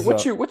to wrap this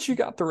up. What you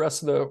got the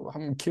rest of the?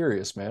 I'm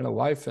curious, man. A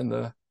life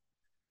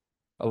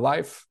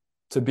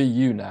to be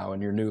you now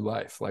in your new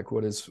life. Like,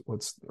 what's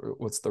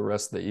the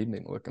rest of the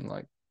evening looking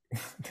like?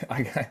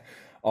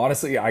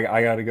 Honestly,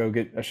 I got to go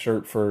get a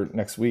shirt for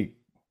next week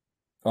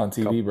on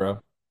TV, bro.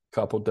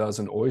 Couple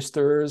dozen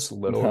oysters,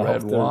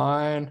 red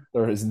wine.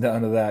 There is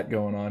none of that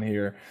going on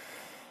here.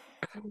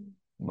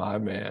 My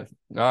man.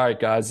 All right,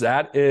 guys,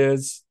 that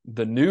is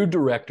the new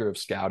director of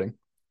scouting,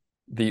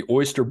 the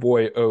Oyster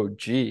Boy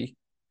OG,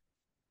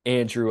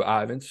 Andrew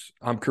Ivins.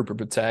 I'm Cooper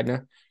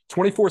Battagna.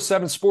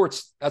 24/7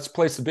 Sports, that's a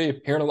place to be.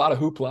 Hearing a lot of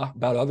hoopla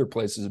about other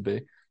places to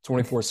be.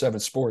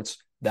 24/7 Sports,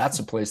 that's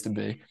a place to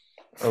be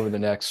over the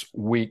next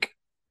week.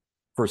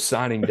 for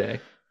signing day.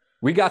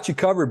 We got you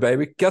covered,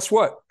 baby. Guess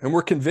what? And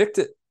we're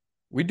convicted.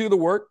 We do the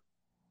work.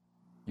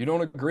 You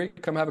don't agree?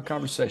 Come have a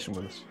conversation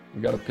with us.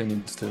 We got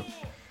opinions too.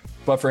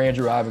 But for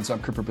Andrew Ivins, I'm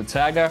Cooper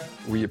Pataga.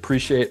 We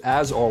appreciate,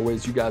 as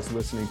always, you guys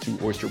listening to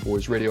Oyster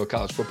Boys Radio,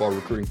 college football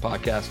recruiting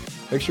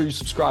podcast. Make sure you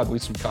subscribe,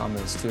 leave some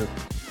comments too.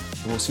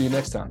 And we'll see you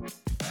next time.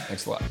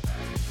 Thanks a lot.